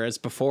charger as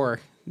before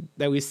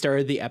that we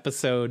started the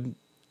episode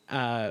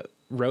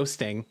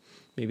roasting.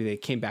 Maybe they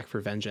came back for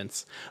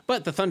vengeance.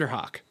 But the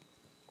Thunderhawk.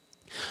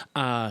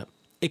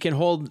 It can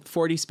hold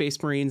 40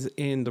 Space Marines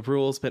in the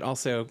rules, but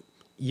also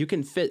you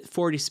can fit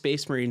 40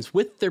 Space Marines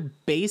with their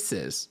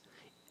bases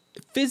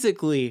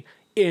physically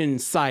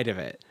inside of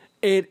it.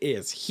 It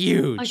is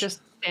huge. Like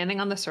just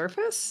standing on the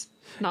surface?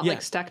 Not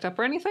like stacked up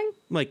or anything?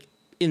 Like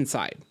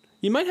inside.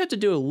 You might have to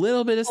do a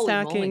little bit of Holy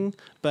stacking, moly.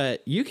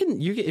 but you can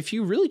if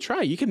you really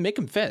try, you can make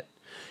them fit.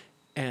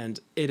 And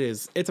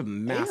it's a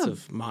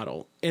massive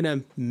model. In a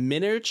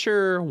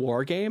miniature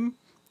war game,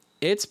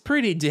 it's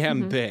pretty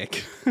damn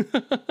big.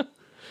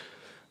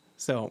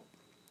 So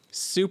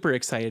super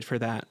excited for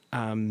that.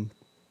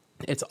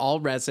 It's all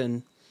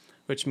resin,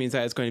 which means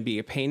that it's going to be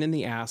a pain in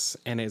the ass,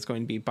 and it's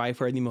going to be by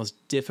far the most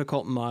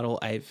difficult model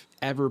I've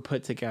ever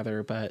put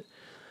together. But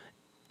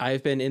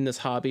I've been in this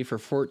hobby for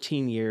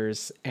 14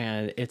 years,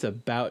 and it's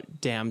about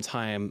damn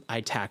time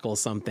I tackle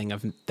something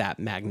of that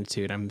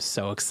magnitude. I'm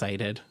so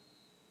excited.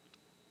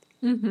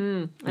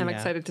 I'm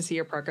excited to see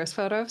your progress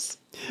photos.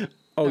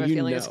 Oh, I have a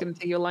feeling it's going to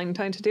take you a long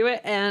time to do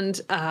it.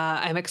 And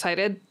I'm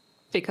excited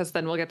because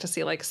then we'll get to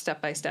see like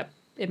step-by-step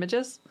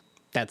images.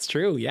 That's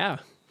true, yeah.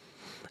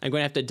 I'm going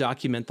to have to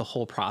document the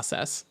whole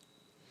process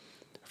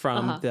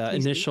from the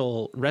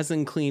initial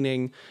resin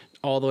cleaning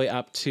all the way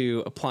up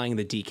to applying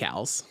the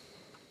decals.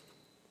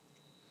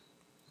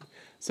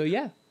 So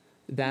yeah,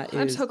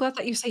 I'm so glad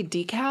that you say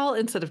decal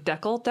instead of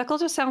decal. Decal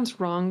just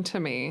sounds wrong to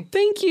me.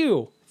 Thank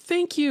you.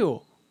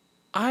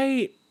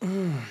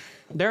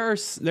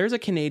 There's a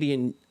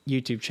Canadian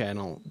YouTube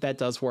channel that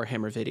does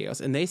Warhammer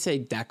videos, and they say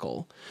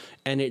decal,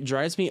 and it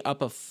drives me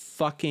up a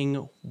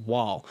fucking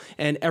wall.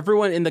 And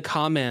everyone in the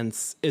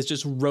comments is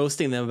just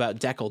roasting them about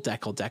decal.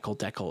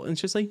 And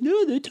it's just like,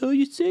 no, that's how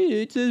you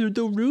say it.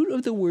 The root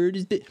of the word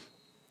is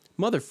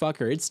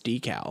motherfucker. It's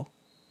decal.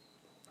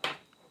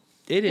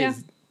 It is. Yeah.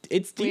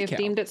 It's decal. We have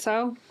deemed it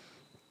so.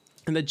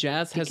 And the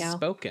Jazz has Decal.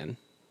 spoken.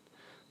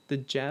 The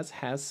Jazz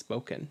has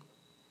spoken.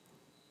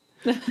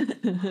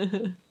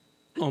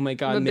 Oh my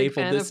God, I'm a big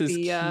Maple, fan this of is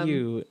the,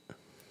 cute.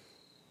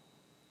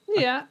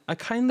 Yeah. A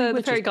kindly The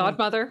witch fairy is fine.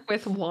 godmother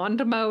with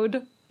wand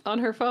mode on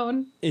her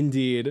phone.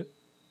 Indeed.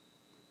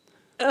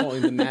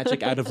 Pulling the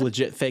magic out of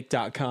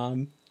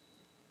legitfake.com.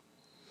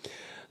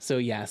 So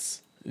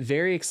yes,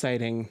 very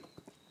exciting.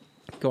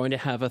 Going to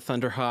have a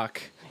Thunderhawk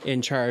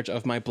in charge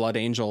of my Blood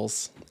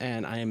Angels,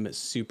 and I am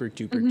super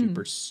duper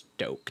duper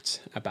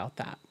stoked about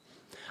that.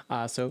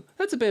 So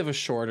that's a bit of a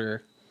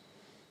shorter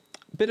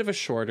bit of a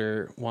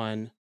shorter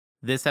one.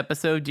 This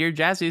episode of Dear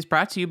Jazzie is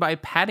brought to you by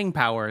Padding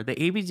Power, the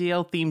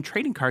ABDL-themed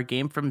trading card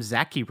game from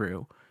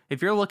Zakiru.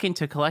 If you're looking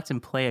to collect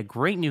and play a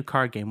great new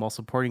card game while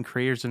supporting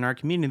creators in our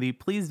community,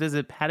 please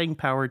visit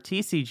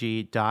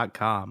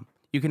paddingpowertcg.com.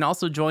 You can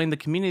also join the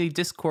community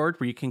Discord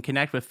where you can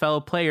connect with fellow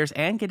players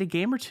and get a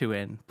game or two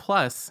in.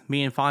 Plus,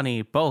 me and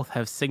Fani both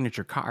have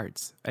signature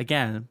cards.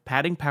 Again,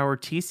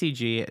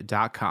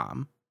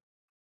 paddingpowertcg.com.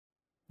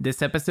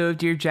 This episode of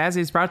Dear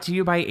Jazzie is brought to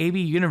you by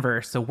AB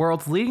Universe, the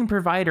world's leading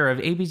provider of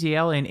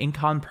ABDL and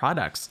Incon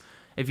products.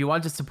 If you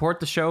want to support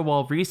the show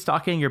while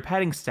restocking your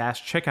padding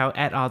stash, check out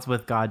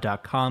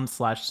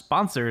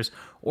atoddswithgod.com/sponsors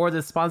or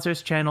the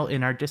sponsors channel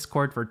in our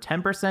Discord for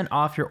 10%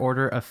 off your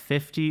order of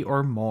 50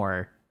 or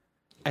more.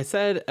 I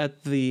said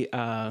at the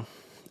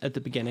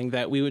beginning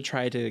that we would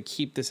try to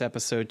keep this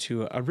episode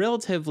to a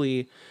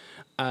relatively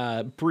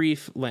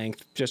brief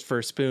length just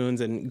for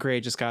Spoons, and Gray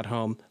just got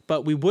home,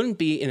 but we wouldn't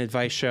be an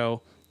advice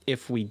show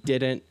if we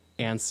didn't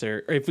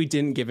answer or if we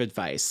didn't give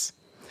advice.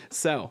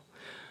 So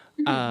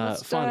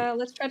let's try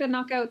to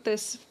knock out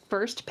this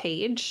first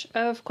page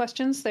of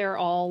questions. They're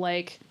all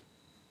like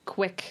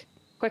quick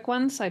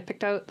ones. I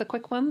picked out the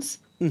quick ones.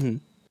 Mm-hmm.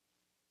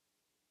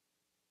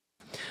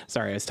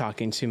 Sorry, I was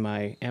talking to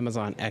my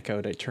Amazon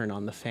Echo to turn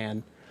on the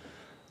fan.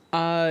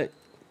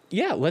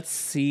 Yeah, let's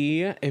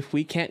see if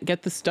we can't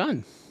get this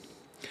done.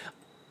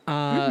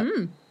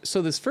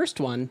 So this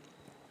first one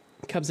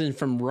comes in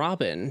from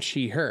Robin,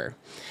 she, her.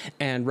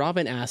 And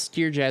Robin asked,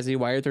 Dear Jazzie,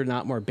 why are there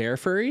not more bear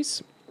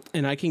furries?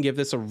 And I can give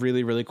this a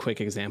really, really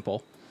quick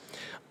example.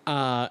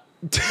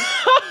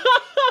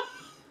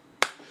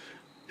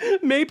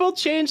 Maple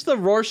changed the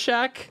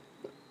Rorschach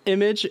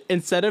image.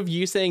 Instead of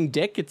you saying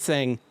dick, it's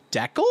saying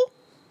deckle?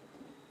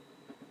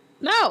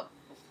 No,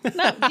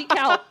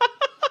 decal.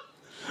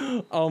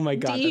 Oh my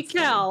God.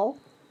 Decal.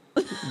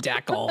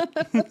 Deckle.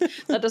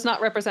 That does not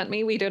represent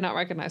me. We do not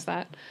recognize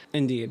that.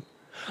 Indeed.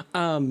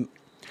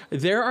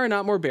 There are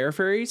not more bear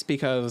furries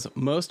because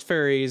most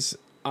furries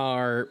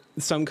are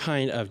some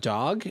kind of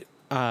dog,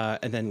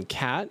 and then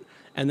cat,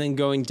 and then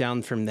going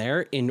down from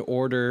there in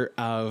order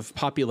of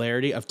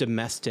popularity of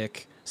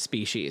domestic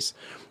species.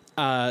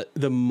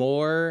 The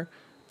more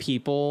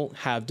people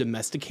have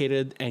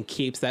domesticated and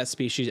keeps that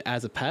species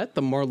as a pet,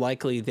 the more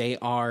likely they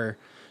are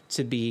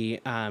to be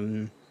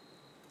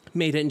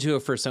made into a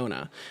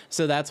fursona.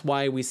 So that's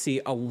why we see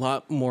a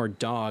lot more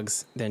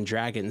dogs than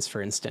dragons,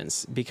 for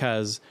instance,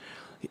 because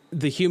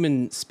the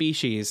human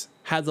species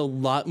has a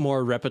lot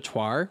more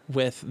repertoire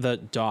with the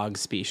dog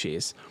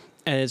species.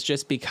 And it's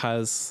just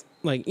because,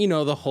 like, you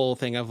know, the whole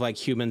thing of like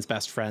humans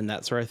best friend,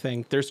 that sort of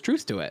thing, there's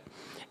truth to it.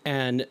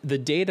 And the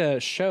data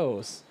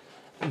shows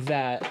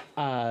that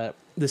the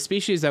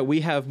species that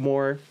we have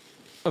more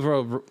of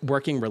a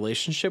working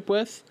relationship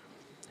with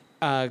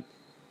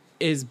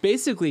is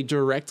basically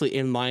directly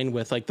in line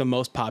with like the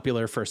most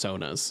popular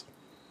fursonas.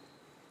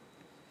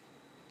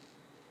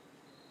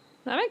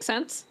 That makes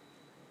sense.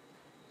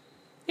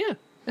 Yeah.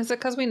 Is it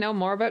because we know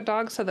more about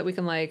dogs so that we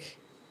can, like,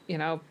 you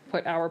know,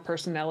 put our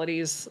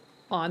personalities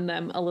on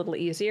them a little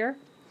easier?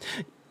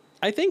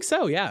 I think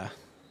so, yeah.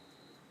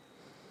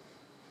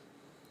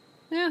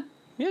 Yeah.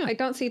 Yeah. I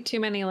don't see too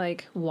many,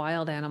 like,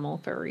 wild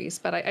animal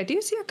furries, but I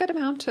do see a good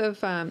amount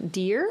of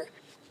deer.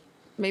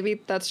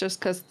 Maybe that's just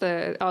because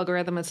the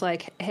algorithm is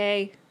like,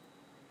 hey,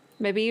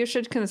 maybe you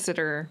should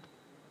consider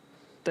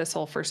this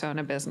whole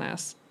fursona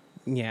business.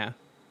 Yeah.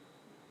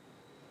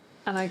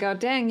 And I go,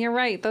 dang, you're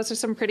right. Those are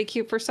some pretty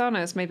cute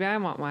fursonas. Maybe I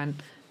want one.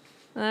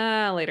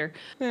 Later.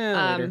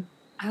 Yeah, later.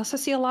 I also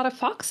see a lot of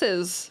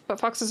foxes, but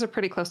foxes are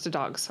pretty close to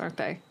dogs, aren't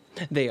they?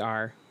 They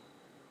are.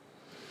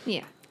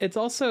 Yeah. It's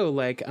also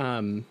like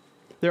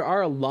there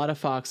are a lot of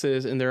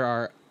foxes and there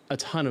are a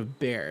ton of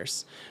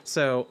bears.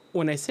 So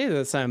when I say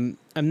this, I'm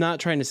not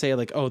trying to say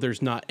like, oh,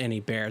 there's not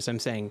any bears. I'm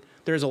saying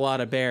there's a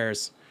lot of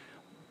bears,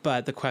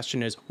 but the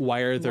question is, why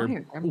are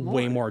there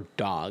way more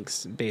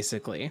dogs,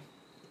 basically?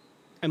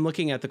 I'm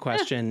looking at the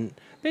question,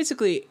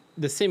 basically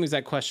the same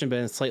exact question, but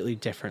in a slightly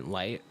different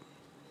light.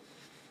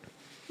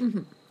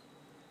 Mm-hmm.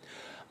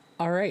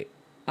 All right.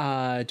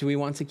 Do we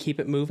want to keep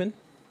it moving?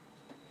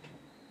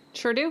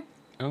 Sure do.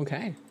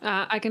 Okay.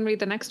 I can read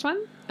the next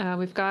one.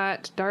 We've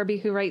got Darby,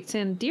 who writes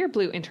in, Dear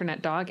Blue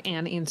Internet Dog,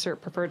 and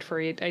insert preferred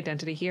furry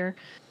identity here.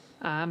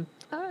 A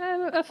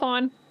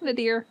fawn, a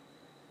deer.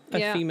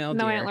 A female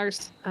deer. No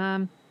antlers.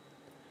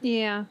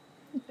 Yeah,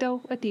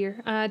 though a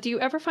deer. Do you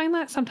ever find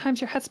that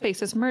sometimes your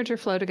headspaces merge or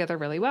flow together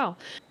really well?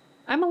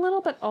 I'm a little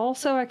bit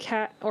also a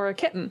cat or a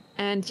kitten,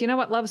 and you know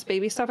what loves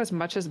baby stuff as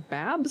much as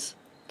Babs?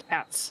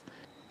 Cats.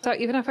 So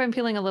even if I'm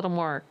feeling a little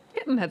more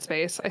kitten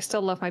headspace, I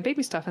still love my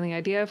baby stuff and the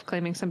idea of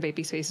claiming some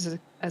baby spaces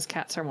as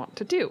cats are wont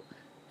to do.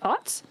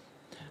 Thoughts?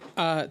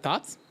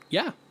 Thoughts?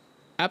 Yeah,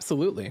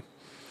 absolutely.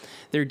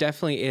 There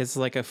definitely is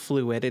like a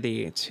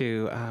fluidity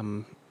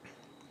to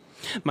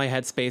my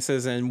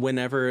headspaces, and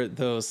whenever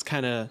those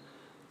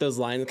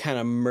lines kind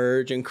of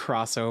merge and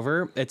cross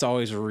over, it's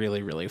always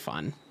really, really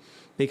fun.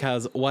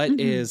 Because what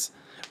is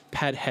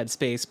pet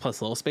headspace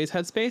plus little space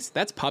headspace?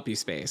 That's puppy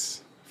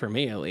space, for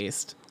me at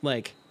least.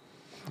 Like,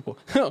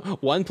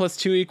 1 +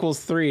 2 =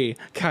 3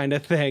 kind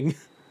of thing.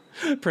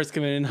 Purse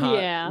coming in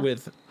hot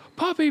with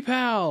Puppy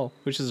Pal,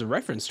 which is a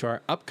reference to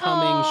our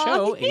upcoming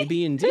show, A,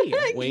 B, and D.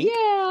 Wink.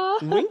 Yeah.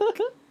 Wink.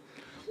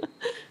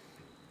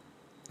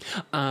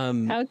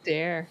 How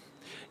dare.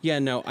 Yeah,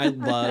 no, I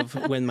love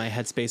when my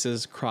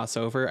headspaces cross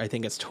over. I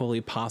think it's totally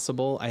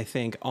possible. I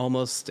think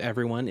almost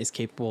everyone is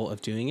capable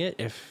of doing it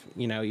if,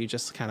 you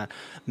just kind of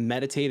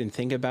meditate and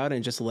think about it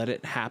and just let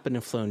it happen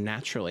and flow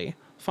naturally.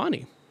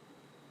 Funny.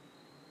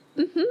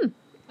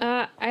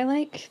 I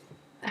like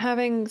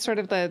having sort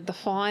of the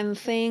fawn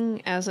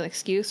thing as an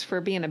excuse for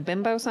being a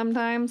bimbo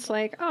sometimes.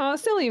 Like, oh,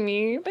 silly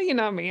me. But you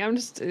know me. I'm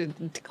just a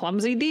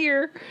clumsy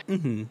deer.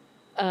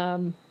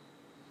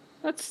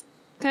 That's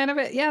kind of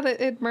it. Yeah,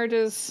 it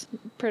merges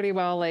pretty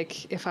well.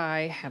 Like, if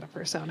I had a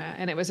persona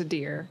and it was a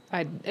deer,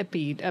 I'd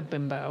be a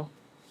bimbo.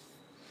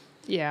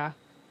 Yeah.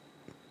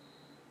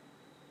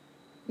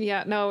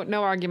 Yeah,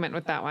 no argument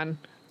with that one.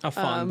 A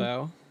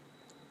fawnbo.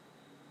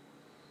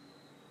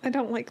 I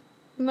don't like...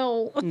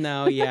 No.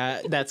 No,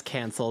 yeah, that's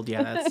canceled.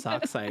 Yeah, that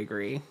sucks. I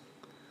agree.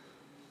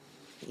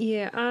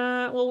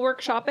 Yeah, we'll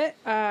workshop it.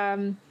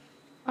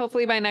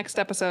 Hopefully by next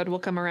episode we'll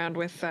come around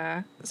with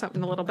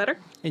something a little better.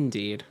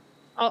 Indeed.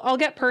 I'll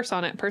get Purse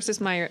on it. Purse is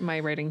my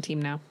writing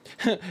team now.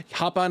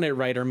 Hop on it,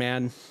 writer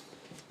man.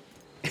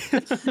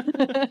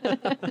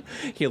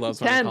 He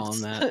loves when I call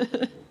him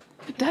that.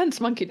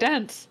 Dance, monkey,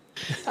 dance.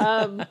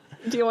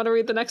 Do you want to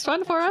read the next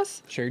one for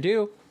us? Sure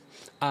do.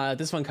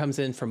 This one comes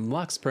in from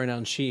Lux,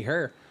 pronoun she,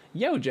 her.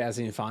 Yo,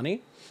 Jazzie and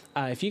Fawny.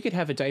 If you could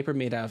have a diaper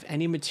made out of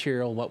any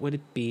material, what would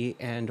it be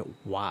and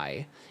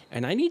why?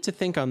 And I need to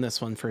think on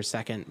this one for a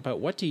second, but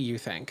what do you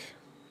think?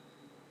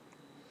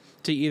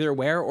 To either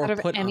wear or out of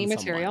put any on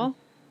material? Someone.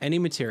 Any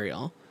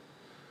material.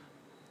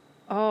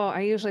 Oh,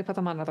 I usually put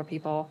them on other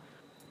people.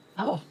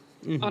 Oh,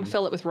 I want to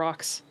fill it with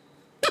rocks.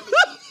 Fill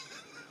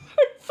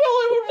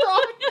it with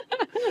rocks.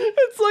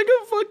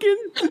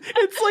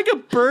 It's like a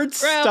bird's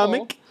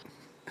stomach.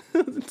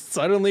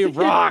 Suddenly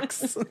rocks.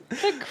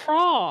 The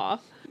craw.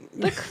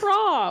 The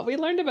craw. We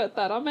learned about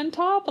that on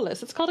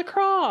Mentopolis. It's called a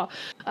craw.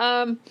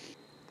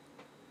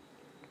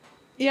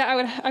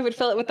 Yeah, I would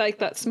fill it with like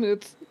that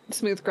smooth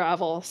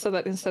gravel, so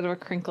that instead of a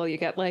crinkle, you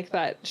get like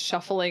that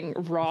shuffling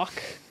rock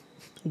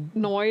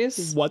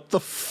noise. What the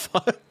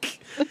fuck?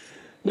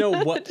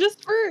 No, what?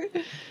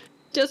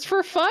 just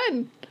for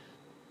fun.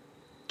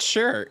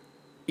 Sure.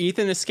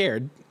 Ethan is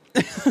scared.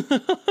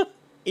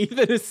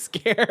 Ethan is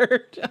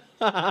scared.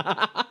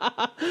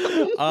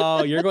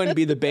 Oh, you're going to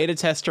be the beta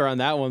tester on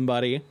that one,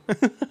 buddy.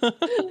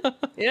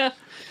 Yeah.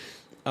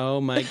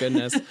 Oh my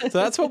goodness. So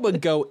that's what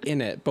would go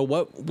in it, but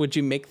what would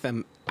you make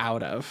them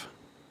out of?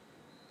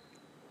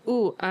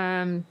 Ooh,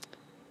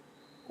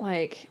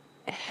 like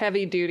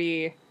heavy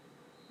duty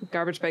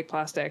garbage bag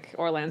plastic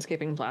or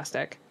landscaping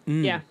plastic.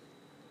 Yeah.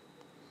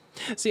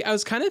 See, I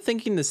was kind of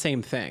thinking the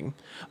same thing,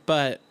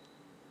 but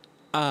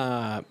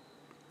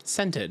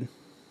scented.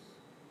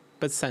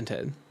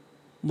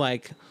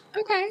 Like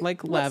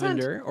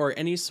lavender or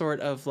any sort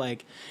of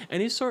like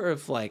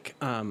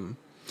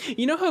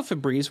you know how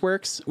Febreze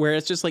works, where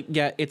it's just like,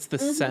 yeah, it's the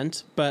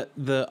scent, but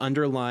the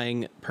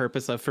underlying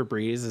purpose of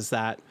Febreze is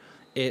that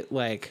it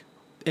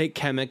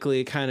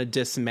chemically kind of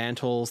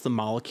dismantles the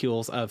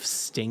molecules of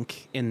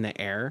stink in the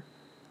air.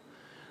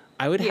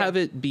 I would have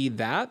it be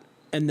that,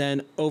 and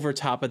then over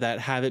top of that,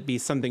 have it be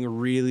something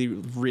really,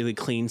 really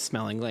clean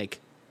smelling, like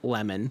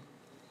lemon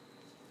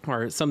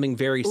or something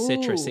very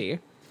citrusy.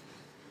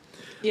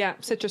 Yeah,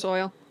 citrus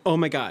oil. Oh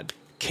my God.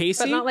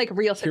 Casey? But not like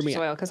real citrus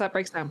oil, because that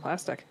breaks down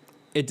plastic.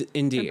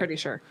 Indeed. I'm pretty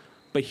sure.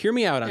 But hear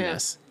me out on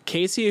this.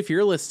 Casey, if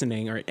you're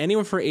listening, or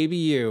anyone for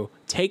ABU,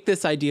 take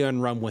this idea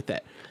and run with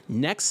it.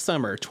 Next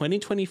summer,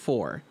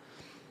 2024,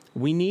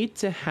 we need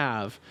to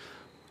have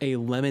a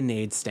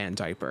lemonade stand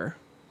diaper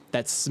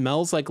that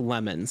smells like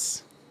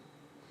lemons.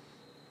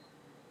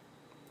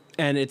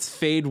 And it's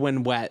fade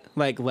when wet,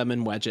 like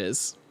lemon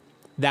wedges.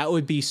 That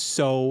would be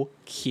so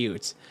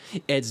cute.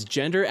 It's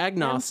gender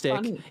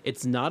agnostic.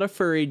 It's not a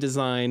furry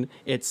design.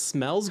 It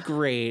smells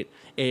great.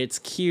 It's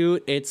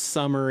cute. It's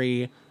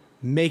summery.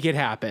 Make it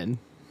happen.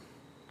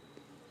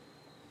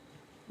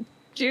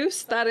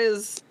 Juice, that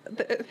is...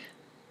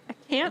 I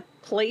can't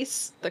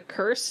place the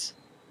curse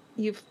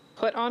you've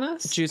put on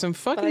us. Juice, I'm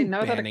fucking banning you.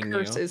 But I know that a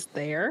curse is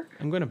there.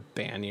 I'm going to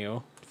ban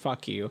you.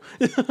 Fuck you.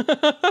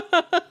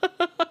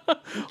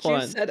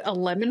 You said a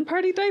lemon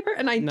party diaper,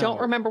 and I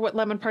don't remember what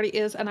lemon party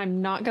is, and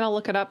I'm not going to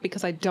look it up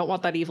because I don't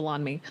want that evil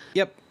on me.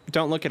 Yep.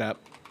 Don't look it up.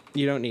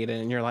 You don't need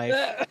it in your life.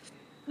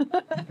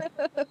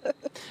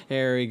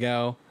 There we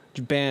go.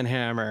 Ban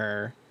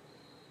hammer.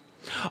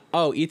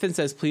 Oh, Ethan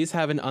says, please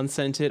have an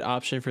unscented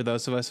option for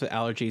those of us with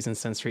allergies and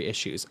sensory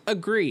issues.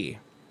 Agree.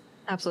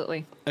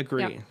 Absolutely.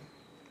 Agree. Yep.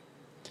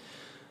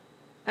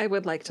 I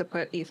would like to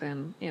put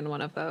Ethan in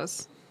one of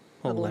those.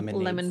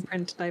 Lemon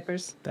print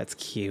diapers. That's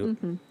cute.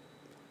 Mm-hmm.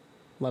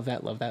 Love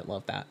that, love that,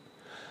 love that.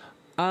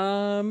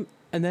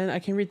 And then I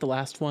can read the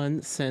last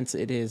one since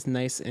it is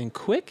nice and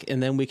quick,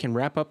 and then we can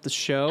wrap up the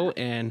show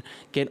and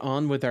get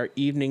on with our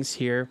evenings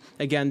here.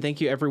 Again,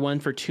 thank you everyone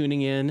for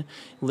tuning in,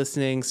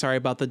 listening. Sorry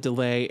about the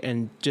delay,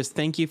 and just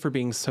thank you for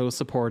being so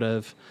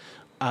supportive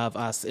of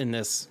us in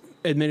this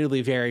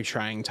admittedly very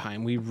trying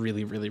time. We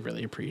really, really,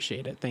 really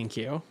appreciate it. Thank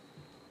you.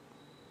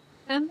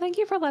 And thank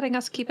you for letting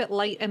us keep it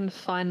light and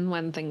fun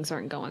when things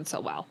aren't going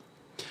so well.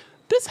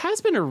 This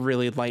has been a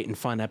really light and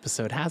fun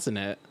episode, hasn't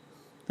it?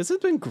 This has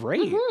been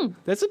great. Mm-hmm.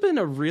 This has been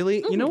a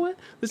really, you know what?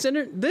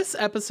 This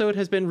episode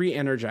has been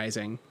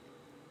re-energizing.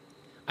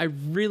 I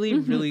really,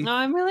 really... Oh,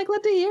 I'm really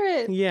glad to hear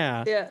it.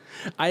 Yeah. Yeah.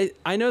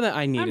 I know that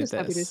I needed I'm just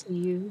this. happy to see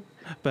you.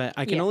 But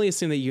I can only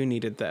assume that you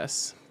needed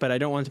this. But I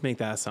don't want to make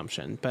that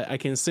assumption. But I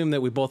can assume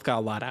that we both got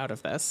a lot out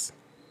of this.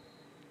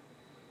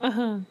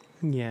 Uh-huh.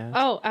 Yeah.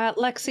 Oh,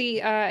 Lexi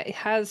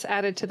has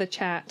added to the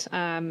chat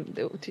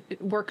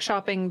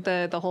workshopping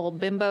the whole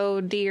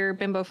bimbo deer,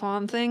 bimbo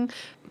fawn thing.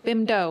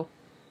 Bimdo.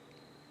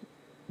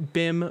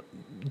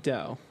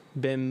 Bimdo.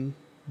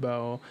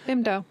 Bimbo.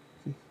 Bimdo.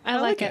 I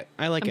like it.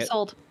 I like it. I'm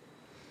sold.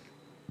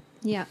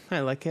 Yeah. I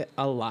like it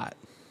a lot.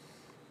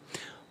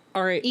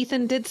 All right.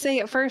 Ethan did say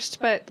it first,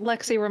 but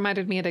Lexi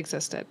reminded me it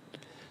existed.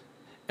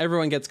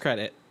 Everyone gets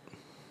credit.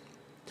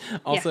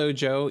 Also,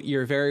 Joe,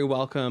 you're very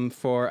welcome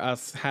for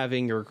us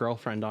having your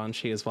girlfriend on.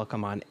 She is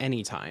welcome on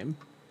anytime.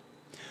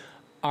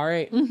 All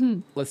right,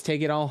 let's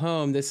take it all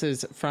home. This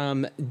is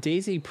from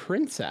Daisy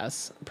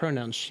Princess,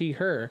 pronouns she,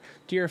 her.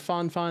 Dear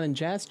Fawn Fawn and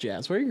Jazz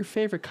Jazz, what are your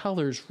favorite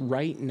colors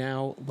right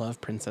now? Love,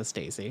 Princess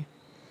Daisy.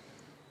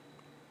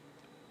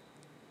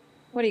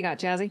 What do you got,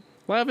 Jazzy?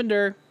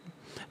 Lavender,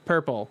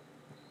 purple.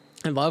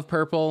 I love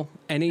purple.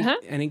 Any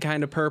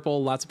kind of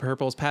purple, lots of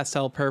purples,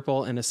 pastel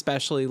purple, and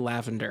especially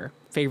lavender.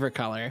 Favorite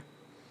color.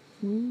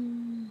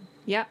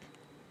 Yeah.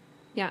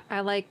 Yeah,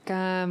 I like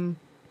a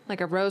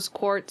rose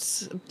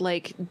quartz,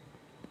 like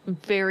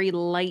very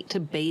light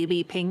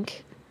baby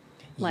pink.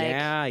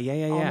 Like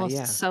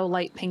almost so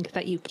light pink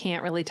that you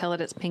can't really tell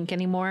that it's pink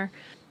anymore.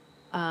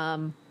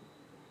 I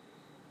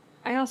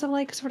also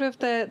like sort of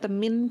the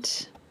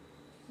mint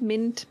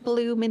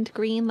blue, mint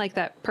green, like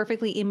that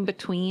perfectly in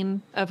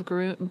between of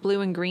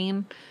blue and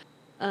green.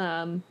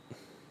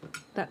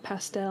 That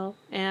pastel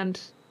and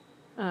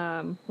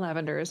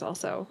lavender is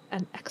also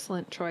an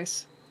excellent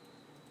choice.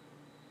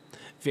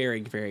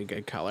 Very, very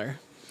good color.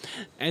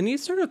 And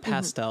these sort of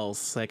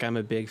pastels, like I'm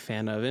a big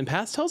fan of. And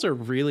pastels are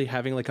really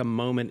having like a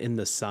moment in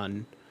the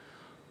sun.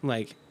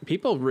 Like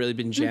people have really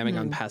been jamming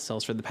on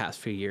pastels for the past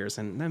few years.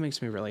 And that makes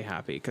me really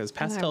happy because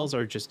pastels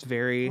are just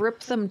very...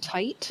 Grip them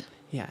tight.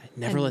 Yeah,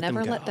 never let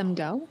them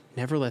go.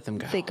 Never let them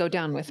go. They go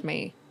down with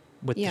me.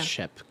 With the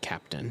ship,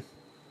 Captain.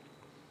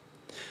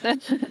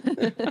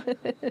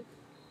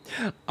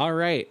 All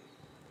right.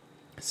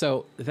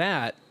 So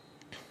that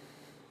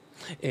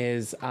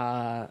is...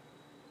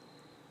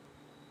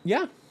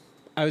 Yeah.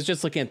 I was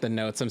just looking at the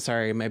notes. I'm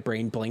sorry, my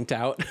brain blinked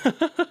out.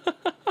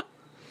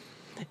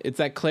 It's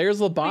that Claire's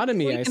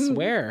lobotomy, I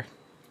swear.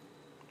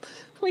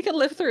 We can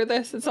live through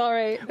this. It's all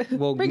right.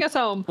 Bring us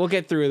home. We'll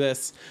get through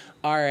this.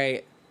 All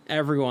right,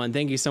 everyone.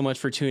 Thank you so much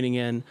for tuning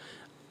in.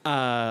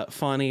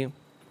 Fawny,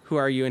 who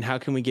are you and how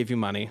can we give you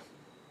money?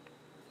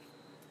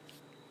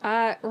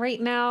 Right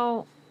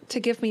now, to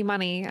give me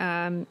money,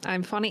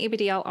 I'm Fawny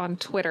ABDL on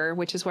Twitter,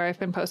 which is where I've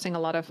been posting a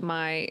lot of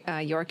my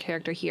Your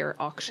Character Here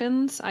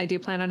auctions. I do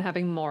plan on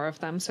having more of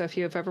them, so if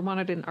you have ever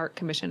wanted an art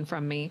commission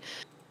from me,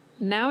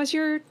 now is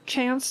your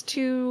chance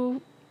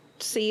to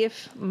see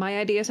if my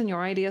ideas and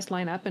your ideas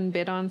line up and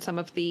bid on some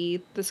of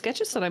the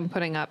sketches that I'm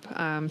putting up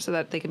so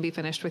that they can be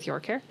finished with your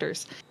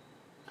characters.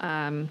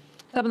 Some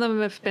of them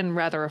have been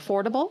rather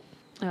affordable.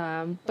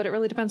 But it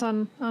really depends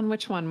on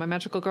which one. My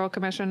Magical Girl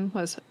commission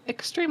was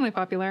extremely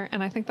popular,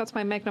 and I think that's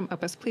my magnum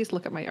opus. Please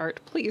look at my art.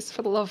 Please,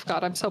 for the love of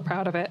God, I'm so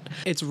proud of it.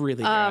 It's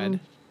really good. I'm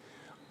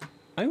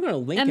going to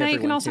link and now you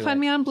can also find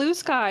me on Blue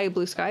Sky,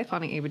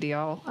 Fawny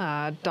ABDL,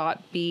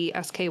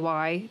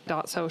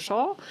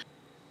 .bsky.social.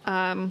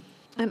 And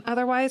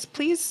otherwise,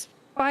 please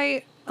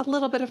buy a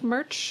little bit of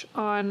merch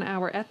on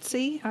our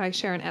Etsy. I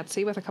share an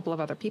Etsy with a couple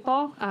of other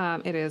people.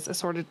 It is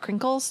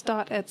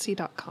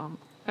assortedcrinkles.etsy.com.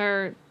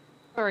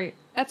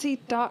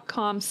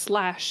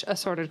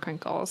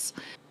 Etsy.com/assortedcrinkles.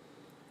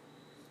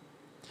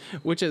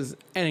 Which is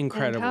an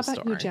incredible story.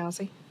 How about you,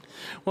 Jazzy?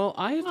 Well,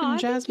 I have been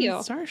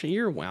Jasmine Starshine.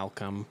 You're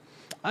welcome.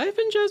 I've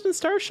been Jasmine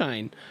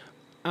Starshine.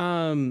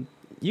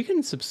 You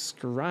can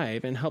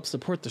subscribe and help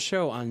support the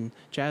show on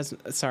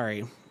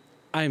Sorry,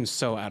 I'm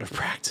so out of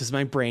practice.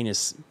 My brain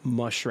is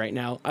mush right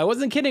now. I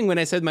wasn't kidding when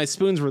I said my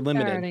spoons were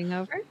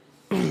limited.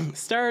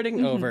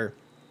 Starting over.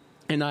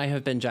 And I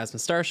have been Jasmine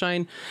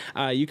Starshine.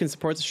 You can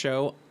support the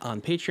show on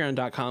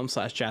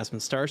patreon.com/Jasmine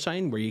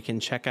Starshine, where you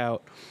can check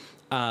out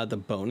the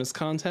bonus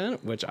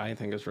content, which I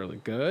think is really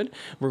good.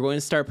 We're going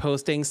to start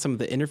posting some of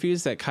the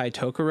interviews that Kai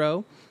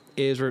Tokoro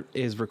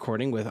is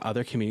recording with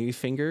other community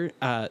figures,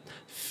 not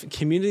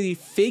community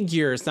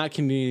fingers.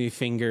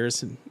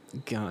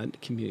 God,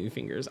 community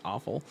fingers,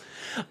 awful.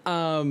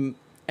 And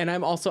And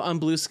I'm also on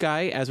Blue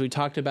Sky, as we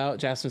talked about,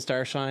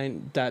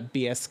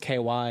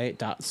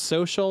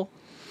 jasminestarshine.bsky.social.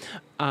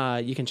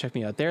 You can check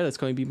me out there. That's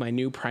going to be my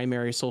new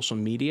primary social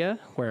media,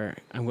 where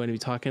I'm going to be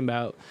talking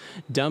about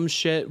dumb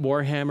shit,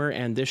 Warhammer,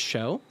 and this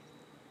show.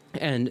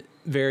 And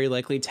very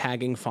likely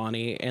tagging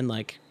Fawny and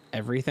like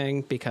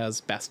everything,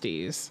 because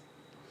besties.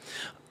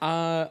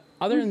 Other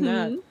than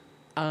that,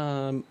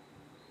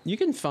 you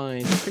can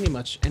find pretty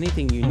much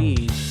anything you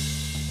need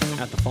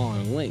at the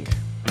following link.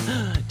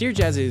 Dear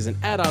Jazzie is an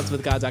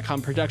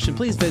atoddswithgod.com production.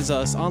 Please visit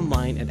us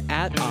online at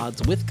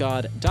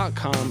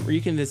atoddswithgod.com, where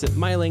you can visit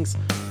my links,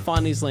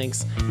 Fawny's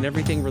links, and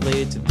everything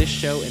related to this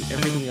show and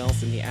everything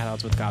else in the At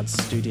Odds with God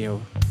Studio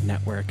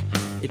Network.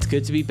 It's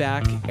good to be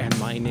back, and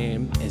my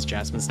name is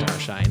Jasmine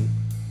Starshine.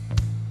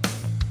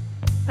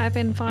 I've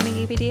been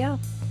Fawny ABDL.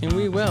 And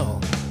we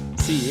will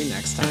see you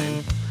next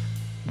time.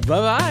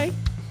 Bye-bye.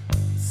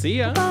 See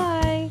ya.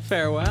 Bye.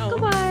 Farewell.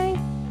 Goodbye.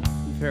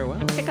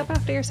 Farewell. Pick up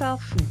after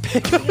yourself.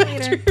 Pick up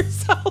after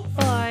yourself.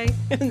 Bye.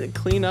 And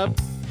clean up.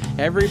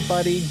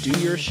 Everybody do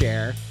your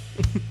share.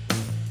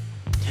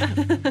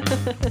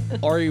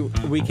 Or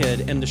we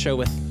could end the show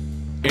with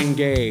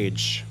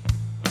engage.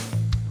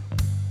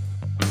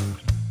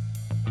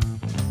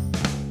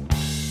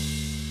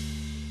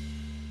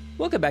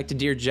 Welcome back to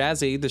Dear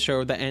Jazzie, the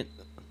show that...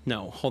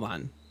 No, hold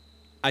on.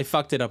 I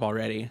fucked it up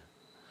already.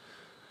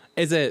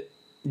 Is it...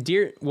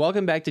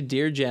 Welcome back to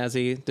Dear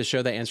Jazzie, the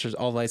show that answers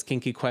all life's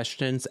kinky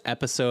questions,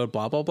 episode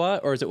blah blah blah,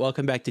 or is it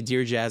Welcome Back to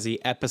Dear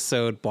Jazzie,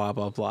 episode blah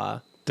blah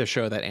blah, the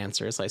show that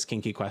answers life's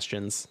kinky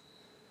questions?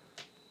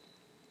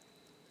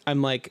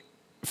 I'm like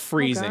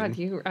freezing. Oh God,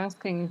 you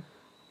asking?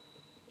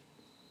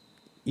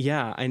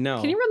 Yeah, I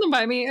know. Can you run them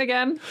by me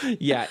again?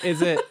 Yeah,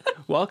 is it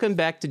Welcome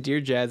Back to Dear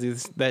Jazzie,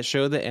 that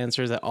show that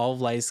answers all of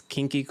life's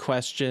kinky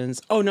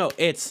questions? Oh no,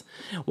 it's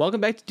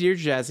Welcome Back to Dear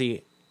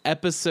Jazzie,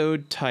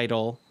 episode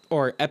title.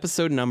 Or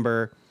episode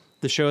number,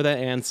 the show that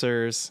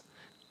answers,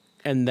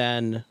 and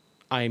then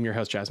I am your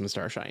host, Jasmine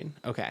Starshine.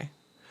 Okay.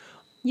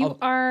 You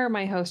are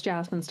my host,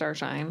 Jasmine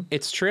Starshine.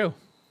 It's true.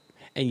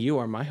 And you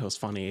are my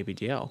host, Fawny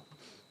ABDL.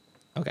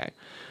 Okay.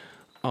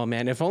 Oh,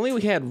 man, if only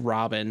we had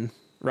Robin.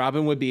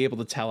 Robin would be able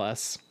to tell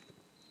us.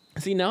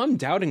 See, now I'm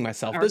doubting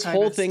myself. Archivist. This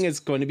whole thing is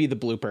going to be the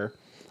blooper.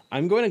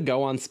 I'm going to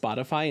go on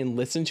Spotify and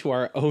listen to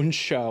our own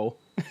show,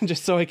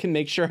 just so I can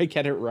make sure I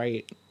get it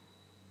right.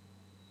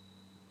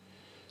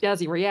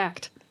 Jazzie,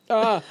 react.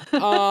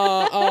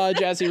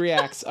 Jazzie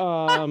reacts. Dear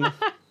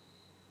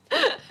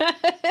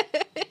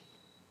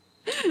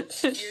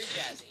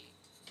Jazzie.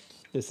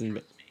 Listen,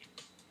 Last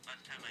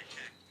time I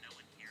checked, no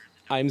one here is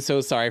a I'm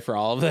so sorry for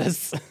all of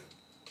this.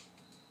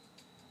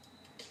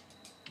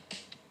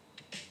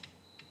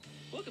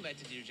 Welcome back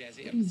to Dear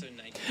Jazzie, episode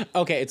 19.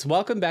 Okay, it's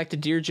Welcome Back to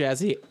Dear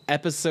Jazzie,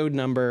 episode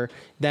number,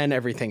 then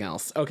everything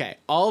else. Okay,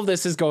 all of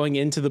this is going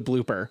into the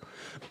blooper.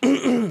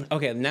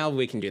 Okay, now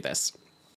we can do this.